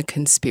is in a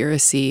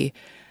conspiracy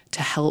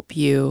to help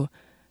you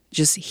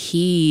just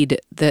heed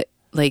that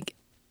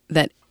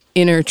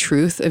inner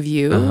truth of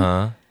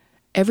you,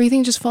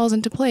 everything just falls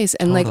into place.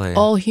 And Totally. like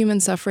all human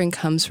suffering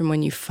comes from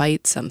when you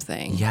fight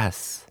something.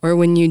 Yes. Or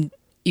when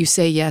you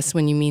say yes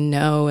when you mean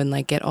no, and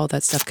like get all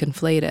that stuff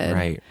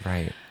conflated.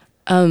 Right.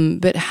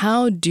 But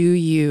how do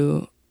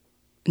you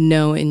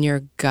know in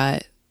your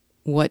gut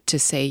what to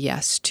say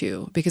yes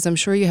to? Because I'm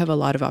sure you have a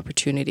lot of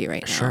opportunity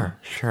right now.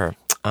 Sure.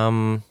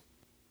 I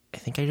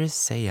think I just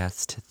say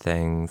yes to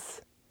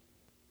things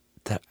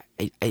that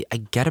I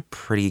get a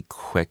pretty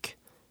quick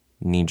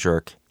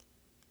knee-jerk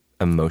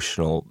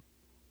emotional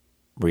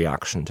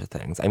reaction to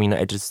things. I mean,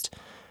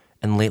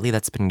 and lately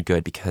that's been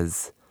good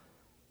because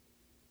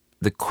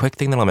the quick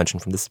thing that I'll mention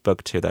from this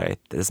book too that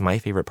is my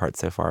favorite part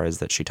so far is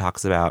that she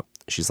talks about,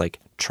 she's like,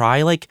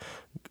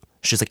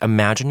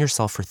 imagine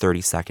yourself for 30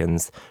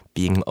 seconds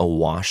being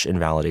awash in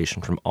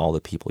validation from all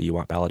the people you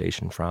want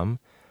validation from.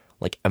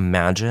 Like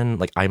imagine,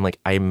 like I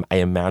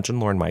imagine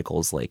Lorne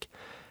Michaels like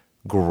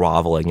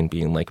groveling and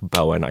being like,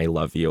 Bowen, I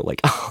love you, like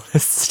all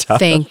this stuff.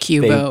 Thank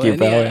you, Bowen.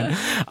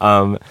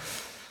 Yeah.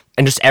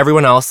 And just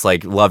everyone else,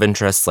 like love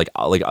interests, like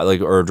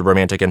or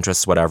romantic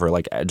interests, whatever,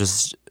 like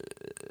just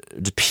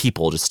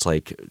people just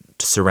like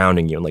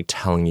surrounding you and like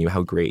telling you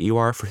how great you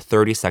are for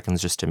 30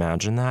 seconds. Just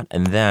imagine that,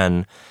 and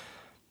then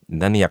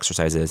the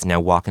exercise is now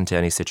walk into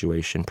any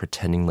situation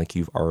pretending like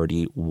you've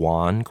already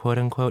won, quote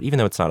unquote, even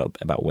though it's not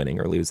about winning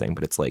or losing,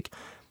 but it's like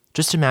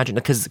just imagine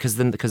because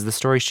the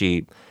story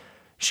she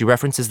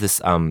references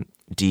this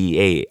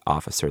DEA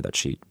officer that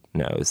she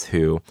knows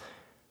who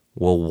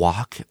will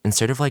walk,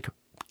 instead of like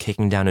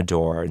kicking down a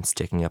door and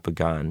sticking up a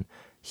gun,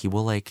 he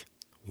will like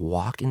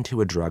walk into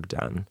a drug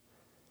den,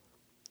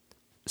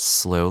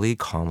 slowly,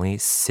 calmly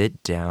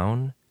sit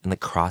down and like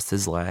cross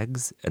his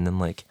legs, and then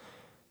like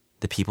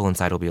the people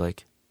inside will be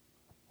like,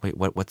 wait,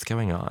 what's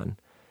going on?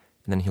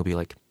 And then he'll be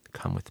like,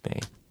 come with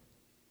me.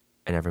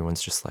 And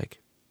everyone's just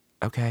like,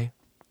 okay.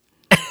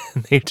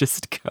 And they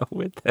just go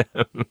with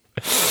him.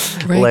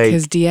 Right,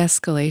 because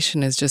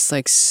de-escalation is just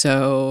like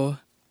so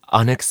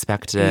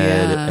unexpected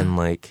and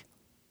like,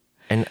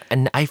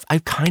 and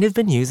I've kind of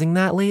been using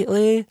that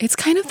lately. It's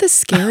kind of the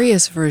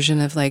scariest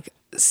version of like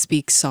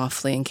speak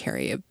softly and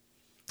carry a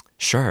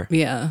sure.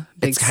 Yeah,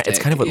 it's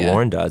kind of what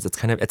Lauren does.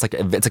 It's like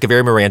a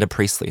very Miranda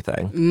Priestley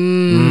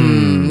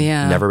thing.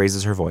 Yeah, never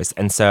raises her voice,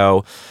 and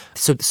so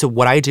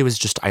what I do is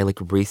just I like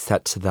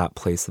reset to that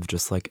place of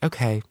just like,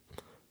 okay,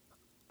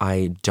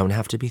 I don't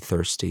have to be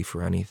thirsty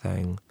for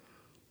anything.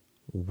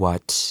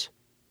 What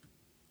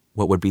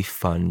would be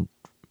fun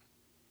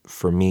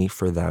for me,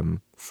 for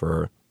them,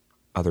 for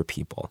other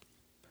people?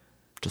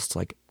 Just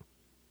like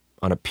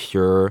on a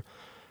pure,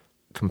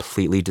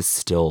 completely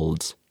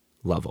distilled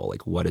level.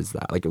 Like, what is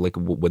that? Like,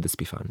 would this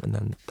be fun? And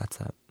then that's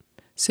it.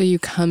 So you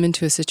come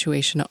into a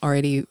situation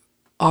already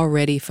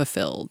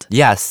fulfilled.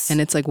 Yes.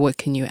 And it's like, what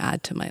can you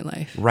add to my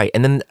life? Right.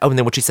 And then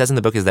what she says in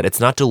the book is that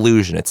it's not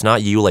delusion. It's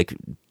not you like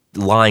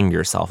lying to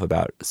yourself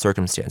about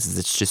circumstances.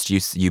 It's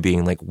just you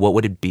being like, what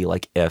would it be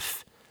like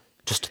if,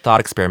 just a thought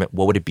experiment,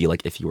 what would it be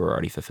like if you were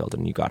already fulfilled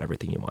and you got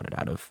everything you wanted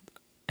out of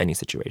any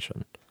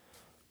situation?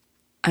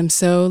 I'm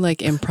so like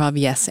improv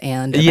yes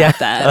and about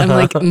that. I'm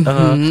like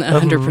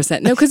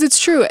 100%. No, because it's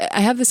true.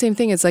 I have the same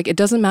thing. It's like it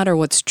doesn't matter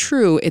what's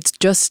true. It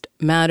just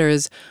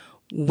matters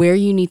where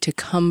you need to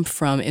come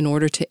from in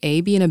order to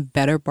A, be in a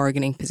better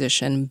bargaining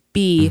position,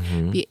 B,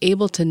 be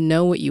able to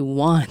know what you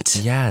want.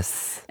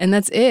 Yes. And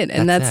that's it.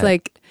 And that's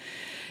like,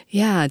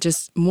 yeah,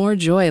 just more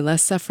joy,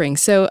 less suffering.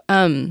 So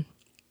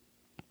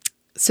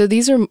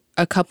these are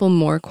a couple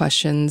more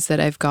questions that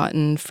I've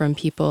gotten from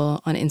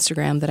people on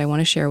Instagram that I want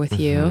to share with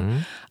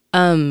you.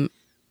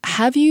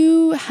 Have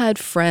you had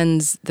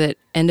friends that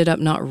ended up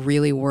not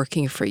really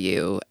working for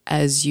you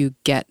as you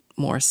get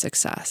more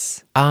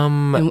success?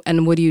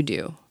 And what do you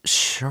do?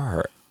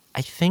 Sure.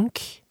 I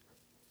think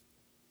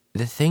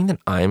the thing that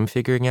I'm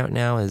figuring out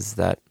now is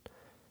that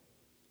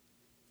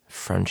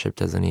friendship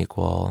doesn't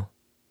equal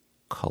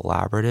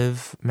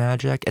collaborative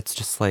magic. It's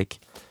just like,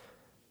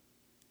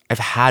 I've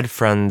had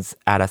friends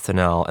at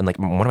SNL, and like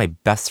one of my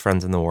best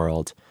friends in the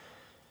world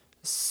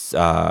is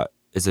a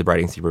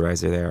writing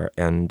supervisor there,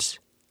 and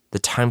the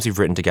times we've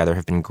written together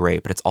have been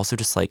great. But it's also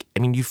just like, I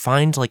mean, you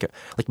find like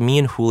me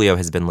and Julio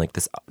has been like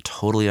this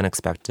totally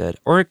unexpected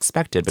or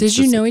expected. But Did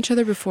you know each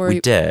other before? We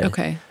did.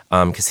 Okay.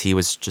 Because he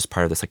was just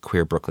part of this like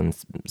queer Brooklyn,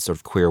 sort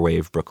of queer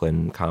wave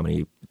Brooklyn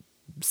comedy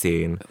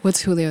scene.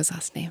 What's Julio's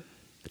last name?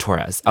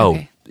 Torres. Oh,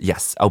 Okay.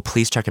 yes. Oh,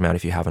 please check him out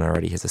if you haven't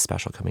already. He has a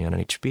special coming out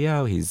on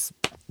HBO. He's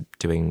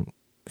doing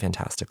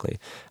fantastically.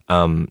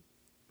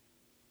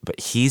 But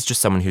he's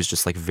just someone who's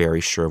just like very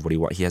sure of what he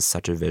wants. He has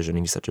such a vision,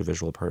 and he's such a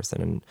visual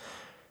person. And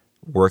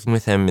working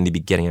with him in the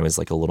beginning, I was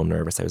like a little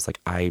nervous. I was like,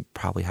 I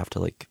probably have to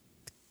like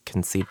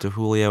concede to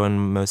Julio in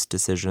most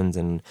decisions,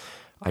 and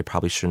I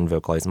probably shouldn't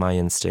vocalize my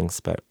instincts,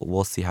 but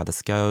we'll see how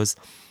this goes.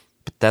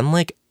 But then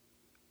like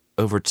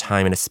over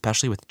time, and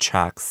especially with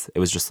Chex, it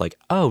was just like,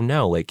 oh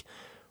no, like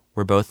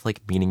we're both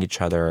like meeting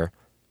each other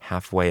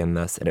halfway in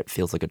this, and it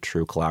feels like a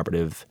true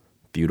collaborative,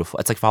 beautiful.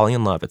 It's like falling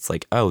in love. It's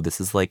like, oh, this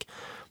is like,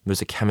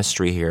 there's a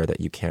chemistry here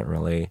that you can't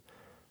really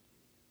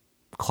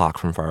clock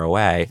from far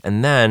away.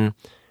 And then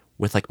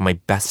with like my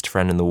best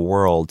friend in the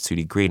world,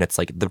 Sudie Green, it's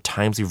like the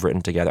times we've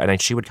written together,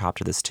 and she would cop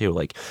to this too,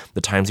 like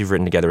the times we've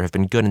written together have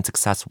been good and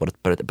successful,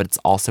 but it's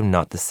also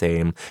not the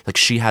same. Like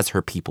she has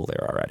her people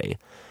there already.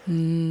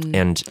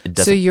 And it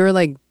doesn't, So your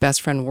like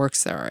best friend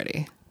works there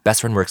already.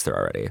 best friend works there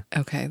already.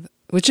 Okay.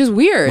 Which is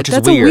weird. Which is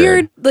That's weird. a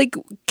weird like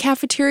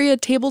cafeteria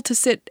table to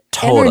sit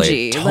Totally,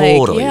 energy. Like,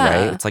 totally,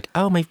 yeah. right? It's like,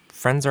 oh, my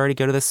friends already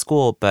go to this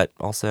school, but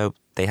also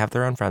they have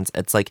their own friends.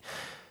 It's like,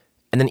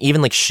 and then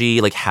even like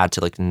she like had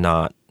to like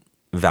not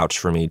vouch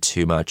for me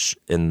too much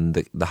in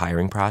the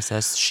hiring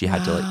process. She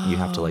had to like, you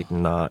have to like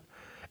not,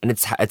 and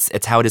it's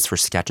how it is for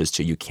sketches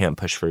too. You can't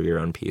push for your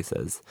own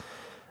pieces.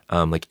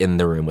 Like in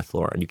the room with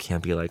Lauren, you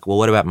can't be like, well,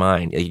 what about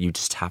mine? You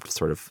just have to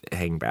sort of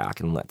hang back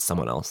and let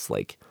someone else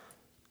like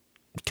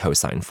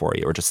co-sign for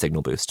you or just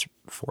signal boost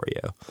for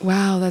you.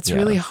 Wow, that's Yeah.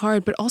 really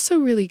hard, but also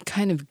really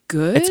kind of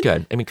good. It's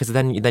good. I mean, because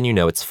then you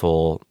know it's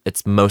full.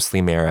 It's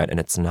mostly merit, and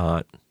it's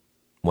not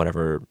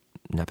whatever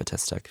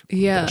nepotistic.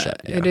 Yeah,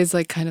 bullshit. it is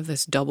like kind of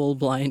this double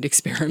blind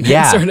experiment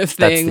Yeah, sort of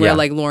thing that's- where yeah.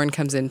 like Lauren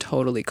comes in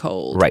totally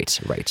cold. Right.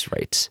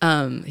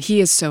 He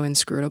is so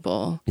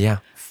inscrutable. Yeah.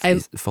 I-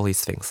 He's fully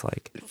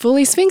Sphinx-like.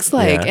 Fully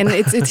Sphinx-like. Yeah. Uh-huh.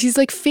 And it's he's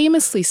like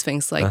famously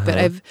Sphinx-like,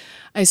 but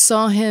I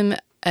saw him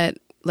at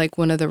like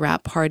one of the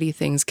rap party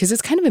things, because it's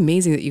kind of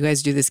amazing that you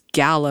guys do this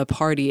gala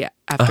party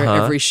after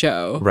every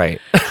show. Right.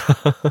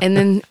 And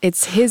then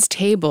it's his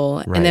table,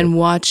 and then Right.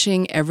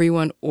 watching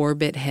everyone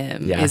orbit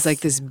him Yes. is like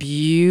this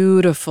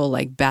beautiful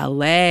like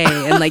ballet,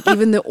 and like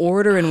even the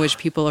order in which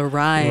people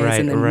arise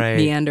Right, and then right.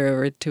 meander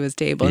over to his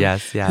table.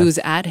 Yes, yes. Who's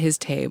at his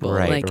table?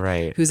 Right, like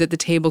right. who's at the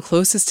table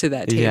closest to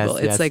that Yes, table?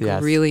 It's yes, like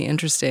yes. really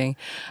interesting.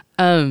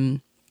 How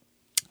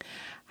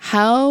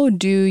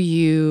do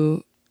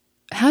you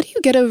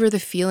get over the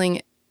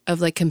feeling of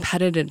like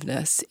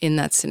competitiveness in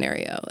that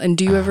scenario? And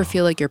do you ever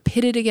feel like you're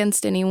pitted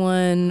against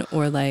anyone,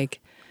 or like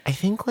I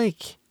think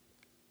like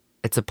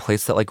it's a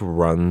place that like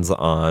runs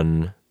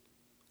on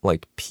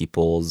like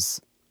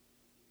people's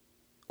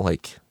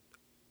like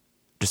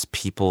just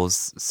people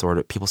sort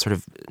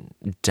of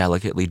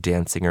delicately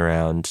dancing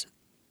around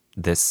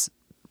this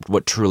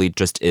what truly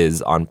just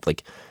is on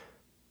like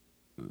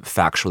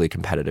factually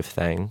competitive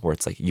thing where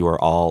it's like we are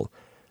all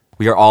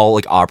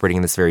like operating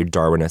in this very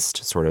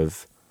Darwinist sort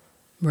of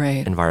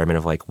right? environment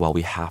of like, well,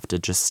 we have to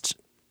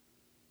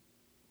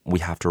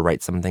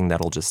write something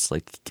that'll just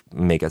like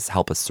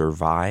help us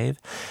survive.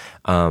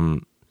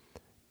 And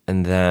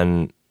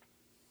then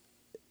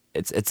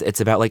it's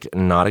about like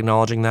not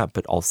acknowledging that,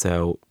 but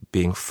also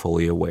being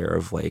fully aware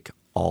of like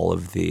all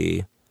of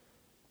the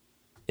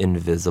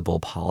invisible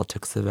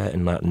politics of it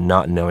and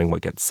not knowing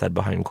what gets said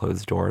behind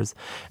closed doors.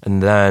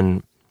 And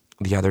then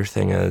the other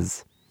thing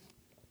is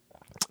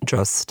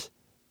just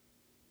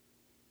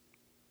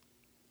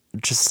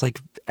like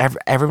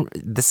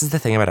this is the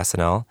thing about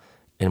SNL,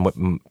 and what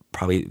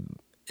probably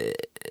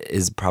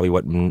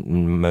what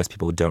most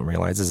people don't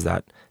realize is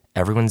that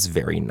everyone's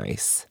very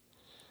nice.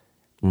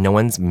 No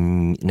one's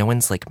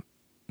like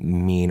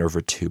mean or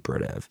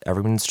vituperative.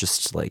 Everyone's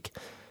just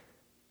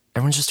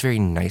very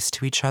nice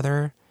to each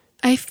other.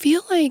 I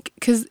feel like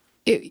because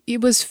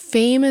it was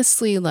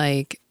famously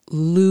like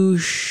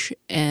louche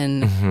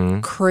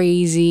and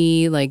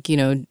crazy, like, you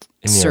know, In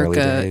the early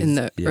circa days, in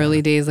the yeah.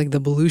 early days, like the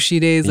Belushi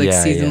days, like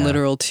Yeah, season yeah.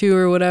 literal 2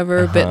 or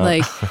whatever. But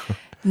like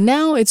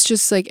now it's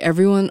just like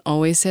everyone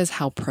always says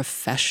how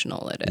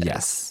professional it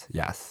is.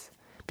 Yes.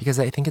 Because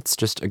I think it's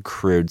just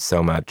accrued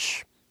so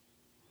much.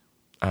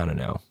 I don't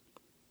know.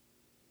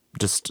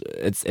 Just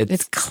it's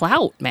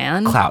clout,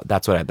 man. clout.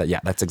 That's that's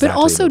exactly. But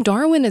also it.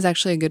 Darwin is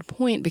actually a good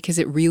point, because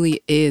it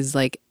really is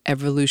like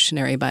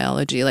evolutionary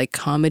biology. Like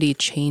comedy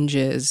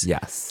changes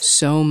Yes.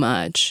 so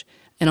much.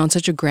 and on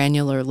such a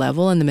granular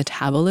level, and the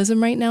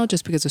metabolism right now,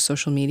 just because of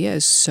social media,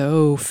 is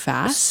so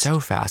fast. So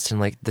fast. And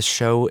like the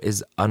show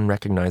is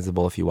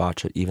unrecognizable if you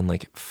watch it even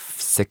like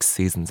 6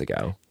 seasons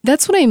ago.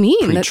 That's what I mean.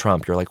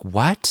 Pre-Trump. You're like,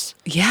 what?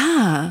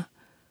 Yeah.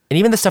 And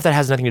even the stuff that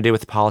has nothing to do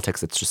with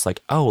politics, it's just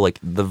like, oh, like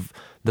the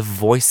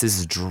voice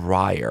is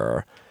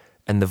drier.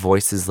 And the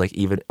voice is like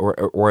even,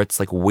 or it's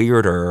like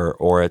weirder,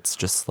 or it's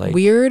just like.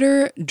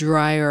 Weirder,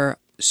 drier,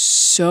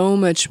 so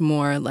much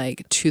more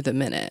like to the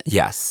minute.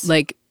 Yes.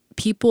 Like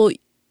people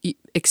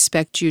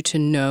expect you to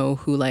know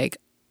who, like,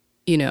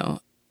 you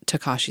know,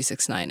 Tekashi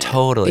 6ix9ine is.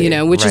 Totally. You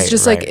know, which is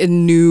just like a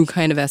new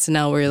kind of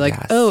SNL where you're like,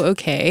 Yes. oh,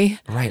 okay.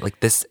 Right. Like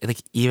this,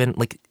 like even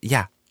like,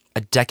 yeah,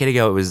 a decade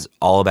ago it was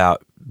all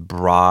about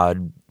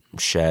broad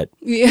shit.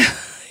 Yeah.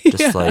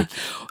 Just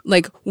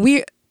like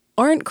we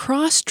aren't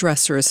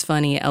cross-dressers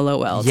funny,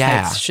 LOL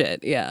Yeah. type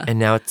shit. Yeah. And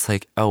now it's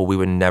like, oh, we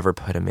would never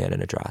put a man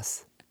in a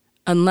dress.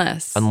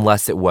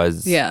 Unless It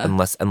was, Yeah.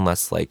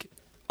 unless like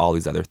all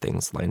these other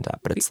things lined up.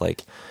 But it's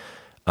like,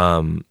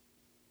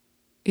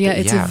 Yeah,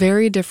 it's yeah. a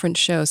very different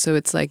show, so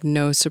it's like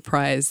no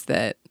surprise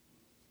that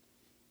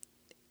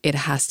it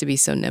has to be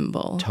so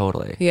nimble.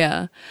 totally.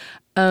 Yeah.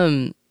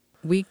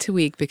 Week to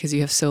week, because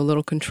you have so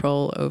little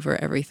control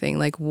over everything.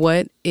 Like,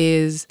 what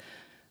is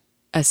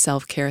a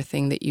self-care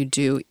thing that you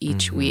do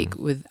each Mm-hmm. week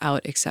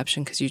without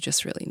exception because you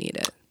just really need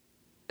it?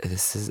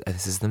 This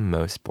is the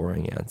most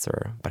boring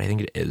answer, but I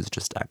think it is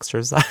just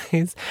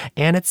exercise.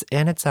 and it's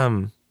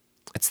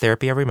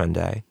therapy every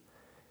Monday,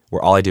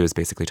 where all I do is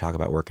basically talk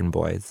about work and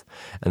boys.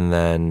 And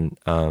then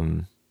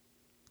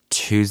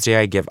Tuesday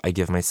I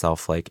give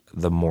myself like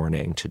the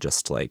morning to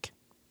just like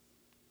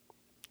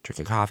drink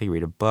a coffee,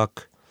 read a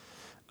book,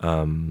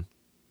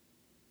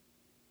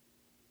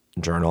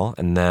 journal,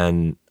 and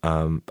then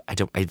I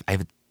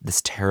have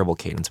this terrible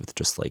cadence with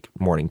just like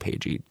morning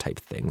pagey type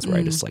things where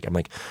I just like I'm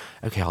like,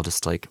 okay, I'll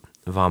just like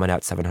vomit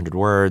out 700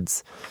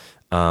 words,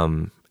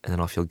 and then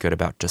I'll feel good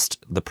about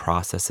just the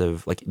process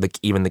of like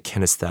even the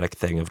kinesthetic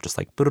thing of just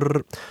like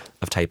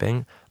of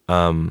typing.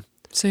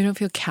 So you don't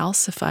feel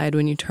calcified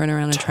when you turn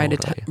around and try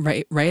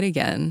to write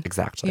again.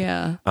 Exactly.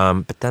 Yeah.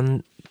 But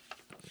then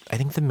I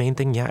think the main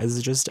thing,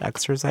 is just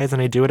exercise,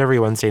 and I do it every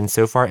Wednesday. And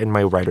so far in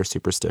my writer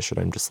superstition,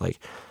 I'm just like,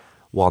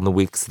 well, on the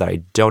weeks that I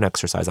don't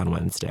exercise on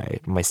Wednesday,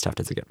 my stuff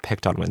doesn't get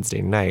picked on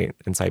Wednesday night.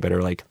 And so I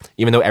better like,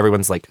 even though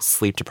everyone's like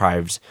sleep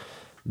deprived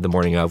the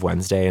morning of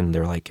Wednesday and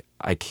they're like,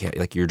 I can't,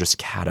 like you're just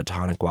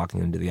catatonic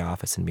walking into the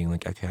office and being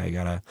like, okay, I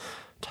gotta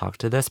talk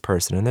to this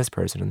person and this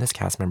person and this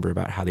cast member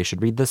about how they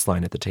should read this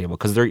line at the table.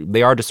 Because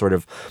they are just sort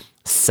of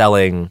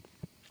selling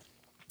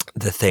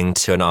the thing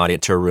to an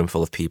audience, to a room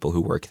full of people who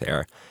work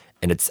there.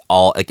 And it's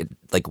all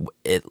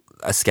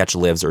a sketch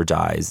lives or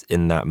dies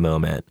in that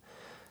moment.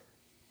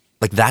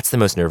 Like that's the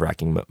most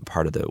nerve-wracking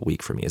part of the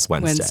week for me is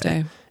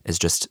Wednesday. Is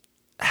just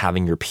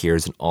having your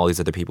peers and all these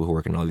other people who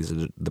work in all these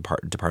other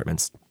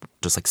departments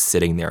just like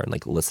sitting there and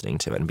like listening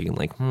to it and being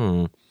like,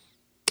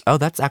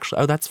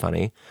 that's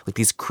funny. Like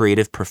these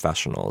creative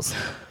professionals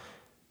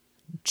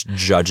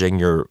judging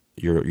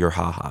your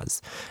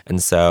ha-has.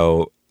 And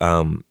so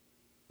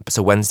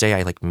Wednesday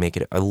I like make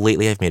it,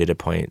 lately I've made it a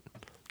point,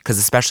 because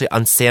especially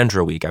on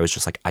Sandra week, I was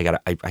just like, I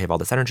have all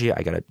this energy,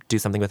 I gotta do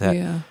something with it.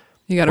 Yeah.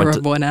 You got to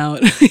rub one out.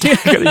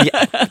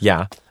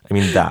 yeah. I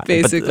mean that.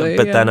 Basically,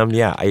 But yeah.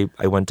 then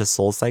I went to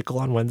Soul Cycle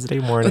on Wednesday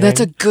morning. Oh, that's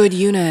a good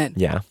unit.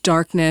 Yeah.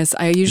 Darkness.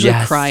 I usually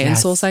Yes, cry in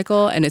yes. Soul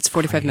Cycle, and it's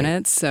 45 Great.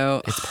 minutes,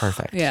 so It's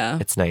perfect. Yeah.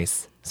 It's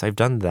nice. So I've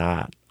done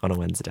that on a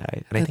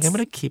Wednesday. And I think I'm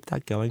going to keep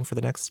that going for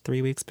the next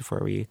 3 weeks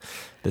before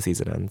the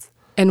season ends.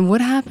 And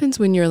what happens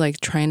when you're like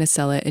trying to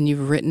sell it and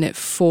you've written it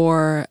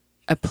for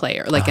a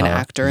player, like an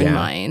actor in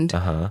mind,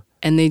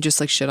 and they just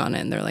like shit on it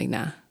and they're like,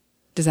 nah.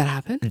 Does that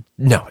happen?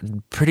 No,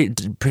 pretty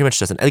much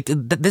doesn't. Like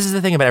this is the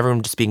thing about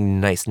everyone just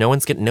being nice. No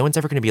one's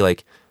ever going to be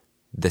like,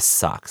 this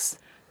sucks.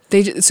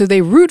 So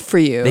they root for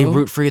you. They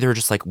root for you. They're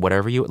just like,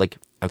 whatever you like.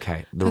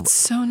 Okay, That's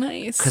so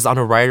nice. because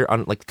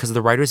because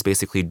the writers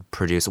basically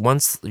produce.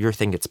 Once your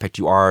thing gets picked,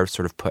 you are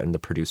sort of put in the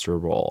producer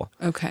role.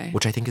 Okay.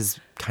 Which I think is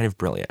kind of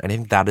brilliant. And I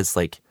think that is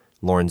like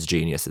Lauren's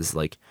genius. Is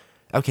like,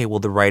 okay, well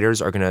the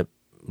writers are gonna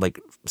like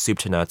soup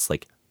to nuts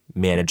like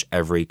manage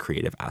every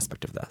creative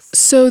aspect of this.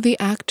 So the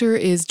actor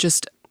is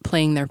just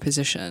playing their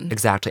position.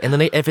 Exactly. And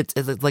then if it's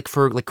like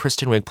for like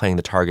Kristen Wiig playing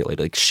the target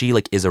lady, like she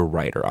like is a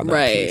writer on that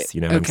Right. piece. You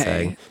know what I'm Okay.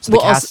 saying? So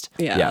Well, the also- cast.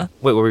 yeah.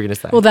 Wait, what were you gonna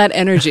say? Well, that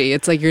energy,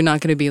 it's like you're not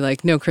going to be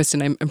like, no,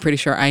 Kristen, I'm pretty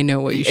sure I know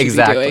what you should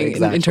Exactly, be doing in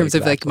exactly, terms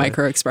of like exactly.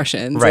 micro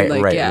expressions. right, and,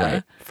 like, right, yeah.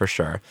 right, for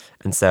sure.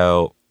 And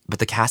so, but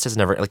the cast is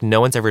never like no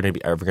one's ever gonna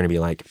be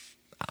like,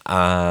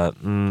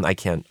 I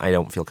can't. I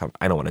don't feel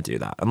comfortable. I don't want to do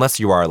that unless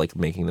you are like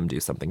making them do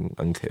something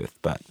uncouth.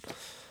 But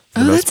for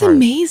the Oh, most that's part,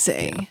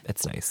 amazing.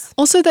 it's nice.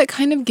 Also, that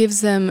kind of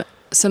gives them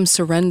some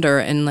surrender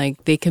and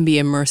like they can be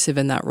immersive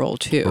in that role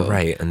too.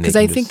 Right, and they because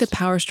I can think the just-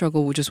 power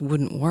struggle just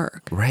wouldn't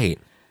work. Right.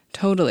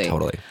 Totally.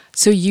 Totally.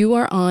 So you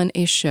are on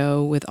a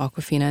show with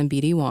Awkwafina and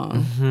BD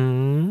Wong.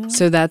 Mm-hmm.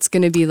 So that's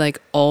going to be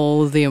like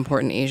all the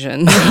important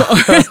Asians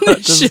are in the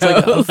Just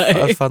show. like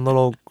a fun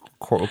little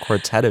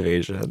quartet of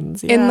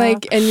Asians. And Yeah.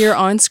 and you're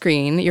on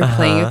screen, you're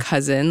playing a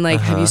cousin. Like,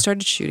 have you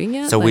started shooting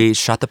yet? So Like, we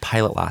shot the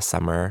pilot last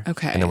summer.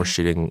 Okay. And then we're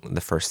shooting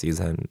the first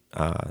season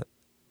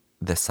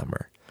this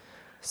summer.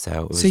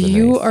 So it was so a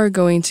you nice- are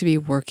going to be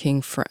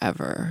working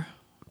forever.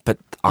 but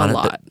A on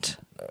lot.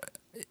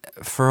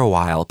 for a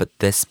while. But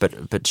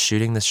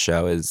shooting this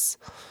show is,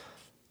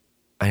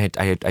 I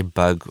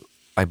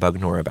bug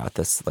Nora about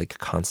this like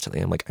constantly.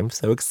 I'm like, I'm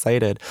so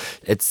excited.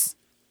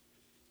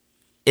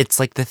 It's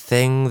like the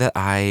thing that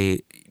I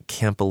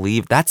can't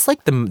believe. That's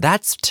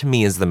to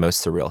me is the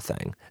most surreal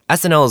thing.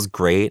 SNL is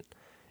great.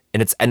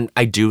 And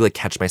I do like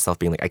catch myself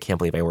being like, I can't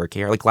believe I work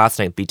here. Like last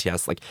night,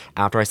 BTS, like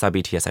after I saw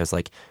BTS, I was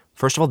like,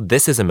 first of all,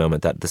 this is a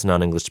moment that this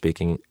non-English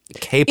speaking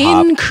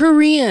K-pop In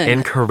Korean.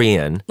 in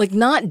Korean. Like,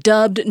 not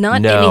dubbed,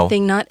 not No.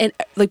 anything,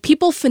 like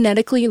people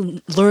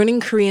phonetically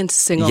learning Korean to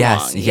sing along.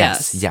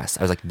 Yes.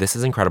 I was like, this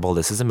is incredible.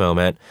 This is a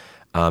moment.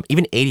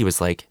 Even 80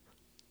 was like,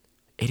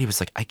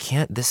 I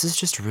can't, this is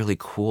just really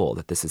cool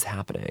that this is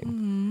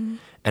happening.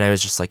 And I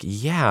was just like,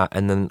 yeah.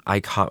 And then I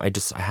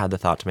had the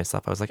thought to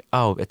myself, I was like,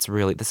 oh,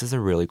 this is a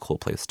really cool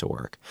place to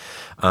work.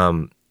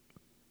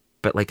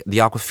 But like the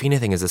Awkwafina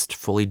thing is this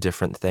fully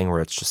different thing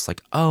where it's just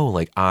like, oh,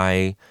 like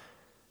I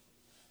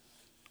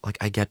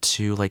get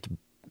to like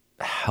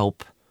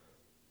help.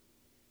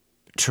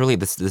 Truly,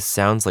 this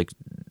sounds like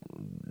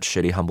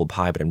shitty humble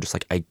pie, but I'm just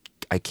like, I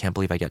can't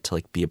believe I get to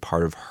like be a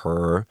part of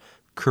her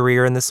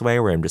career in this way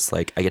where I'm just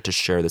like, I get to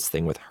share this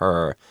thing with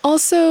her.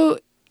 Also,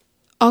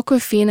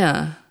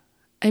 Awkwafina.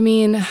 I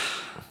mean,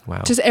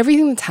 Wow. just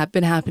everything that's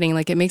been happening,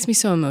 like it makes me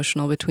so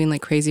emotional between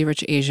like Crazy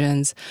Rich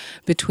Asians,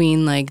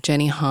 between like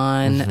Jenny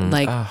Han,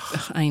 like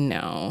I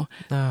know.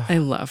 I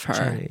love her.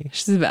 Jenny.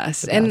 She's the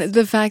best. And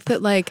the fact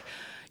that like,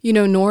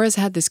 Nora's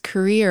had this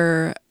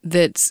career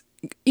that's,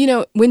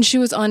 when she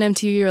was on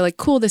MTV, you're like,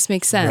 cool, this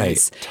makes sense.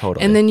 Right,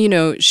 totally. And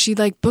then, she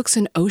like books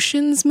an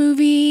Oceans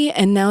movie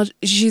and now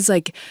she's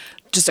like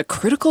just a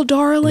critical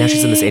darling. Now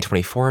she's in this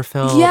A24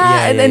 film.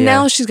 Yeah, and then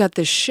now she's got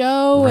this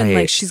show and like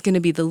Right. she's going to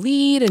be the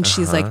lead and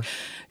she's like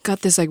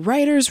got this like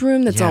writer's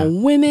room that's Yeah, all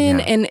women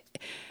yeah. and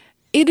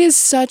it is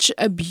such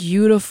a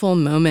beautiful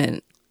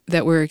moment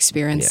that we're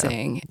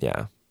experiencing.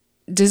 Yeah.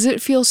 Does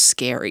it feel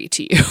scary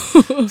to you?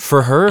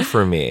 For her, or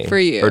for me, For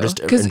you? or just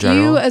in Because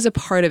general. you as a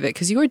part of it,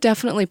 because you are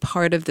definitely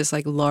part of this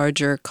like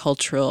larger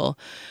cultural,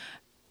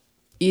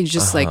 you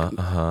just like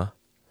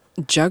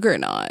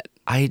juggernaut.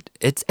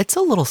 It's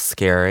a little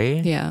scary.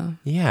 Yeah.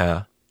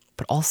 Yeah.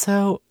 But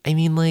also, I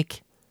mean,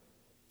 like,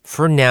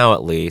 for now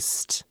at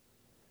least,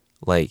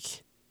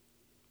 like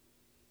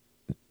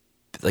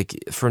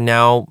for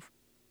now,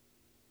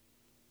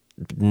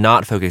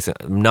 not focusing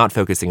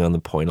on the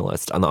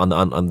pointillist, on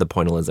the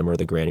pointillism or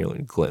the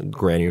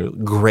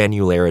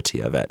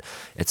granularity of it.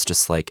 It's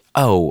just like,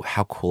 oh,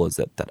 how cool is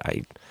it that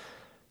I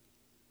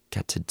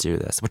get to do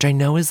this? Which I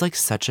know is like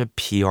such a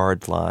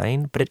PR'd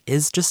line, but it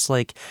is just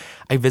like,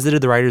 I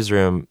visited the writer's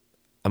room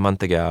a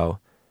month ago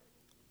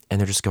and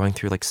they're just going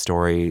through like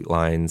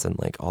storylines and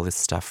like all this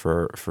stuff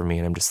for me.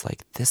 And I'm just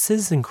like, this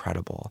is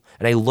incredible.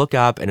 And I look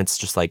up and it's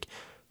just like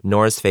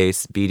Nora's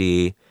face,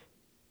 BD,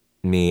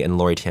 me, and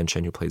Lori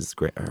Tianchen, who plays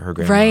her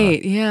grandma.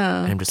 Right.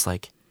 Yeah. And I'm just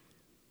like,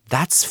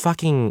 that's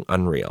fucking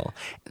unreal.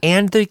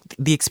 And the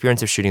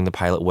experience of shooting the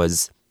pilot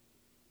was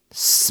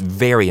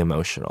very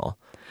emotional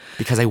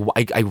because I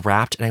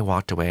wrapped and I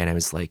walked away and I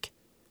was like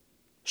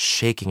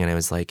shaking and I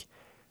was like,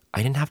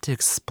 I didn't have to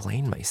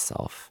explain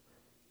myself.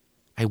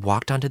 I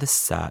walked onto the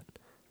set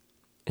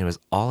and it was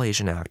all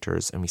Asian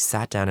actors and we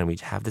sat down and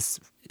we'd have this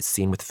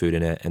scene with food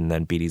in it and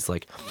then BD's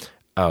like,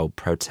 oh,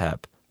 pro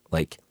tip,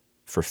 like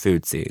for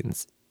food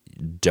scenes,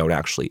 don't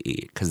actually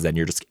eat because then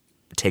you're just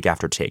take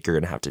after take, you're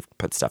going to have to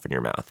put stuff in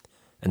your mouth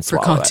and For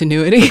swallow it.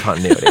 continuity. For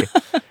continuity.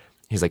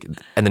 He's like,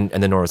 and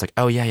then Nora was like,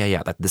 oh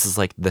yeah. This is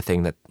like the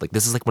thing that like,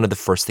 this is like one of the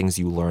first things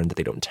you learn that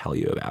they don't tell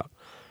you about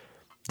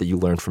that you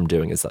learn from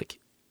doing is like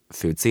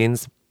food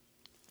scenes.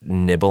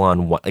 Nibble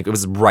on what, like it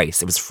was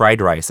rice, it was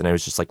fried rice, and I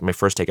was just like, my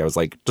first take I was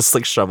like just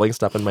like shoveling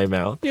stuff in my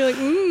mouth. You're like,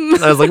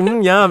 And I was like,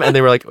 yum, and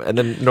they were like, and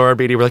then Nora and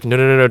BD were like,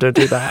 no, don't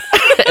do that.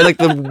 In like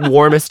the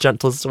warmest,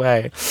 gentlest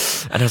way.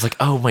 And I was like,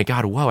 oh my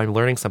god, whoa, I'm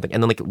learning something.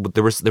 And then like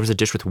there was a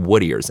dish with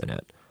wood ears in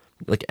it,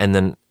 like, and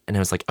I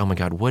was like, oh my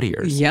god, wood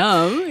ears.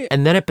 yum.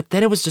 And then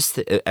it was just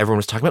everyone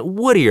was talking about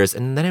wood ears,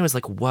 and then I was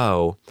like,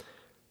 whoa,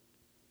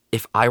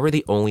 if I were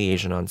the only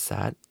Asian on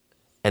set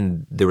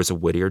and there was a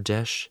wood ear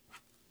dish,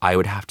 I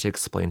would have to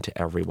explain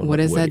to everyone What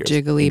is wood that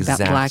ears- jiggly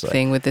Exactly. black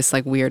thing with this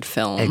like weird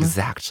film?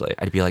 Exactly.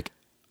 I'd be like,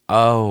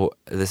 oh,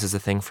 this is a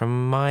thing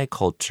from my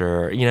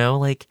culture.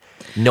 Like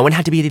no one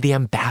had to be the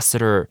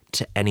ambassador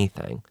to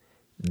anything.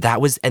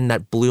 And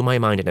that blew my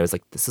mind. And I was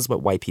like, this is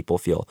what white people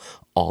feel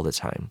all the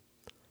time.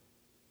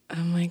 Oh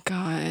my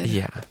God.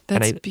 Yeah.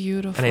 That's and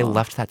beautiful. And I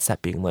left that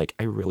set being like,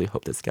 I really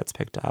hope this gets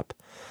picked up.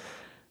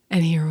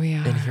 And here we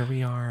are. And here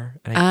we are.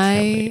 And I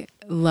can't wait.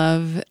 I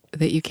love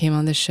that you came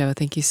on the show.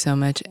 Thank you so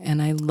much.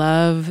 And I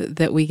love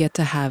that we get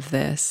to have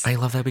this. I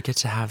love that we get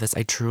to have this.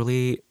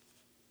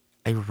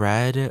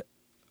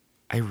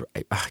 I I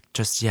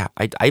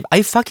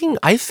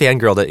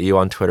fangirled at you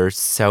on Twitter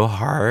so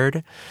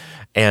hard.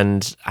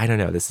 And I don't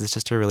know, this is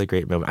just a really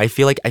great moment. I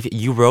feel like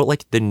you wrote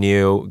like the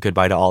new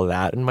Goodbye to All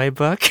That in my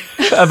book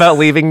about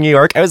leaving New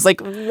York. I was like,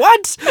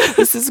 what?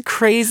 This is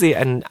crazy.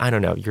 And I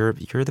don't know, you're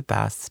the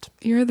best.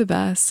 You're the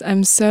best.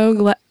 I'm so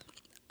glad.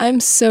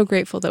 I'm so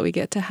grateful that we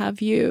get to have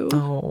you.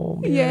 Oh,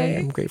 man, Yay.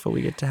 I'm grateful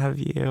we get to have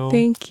you.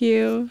 Thank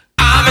you.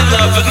 I'm in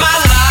love with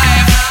my life.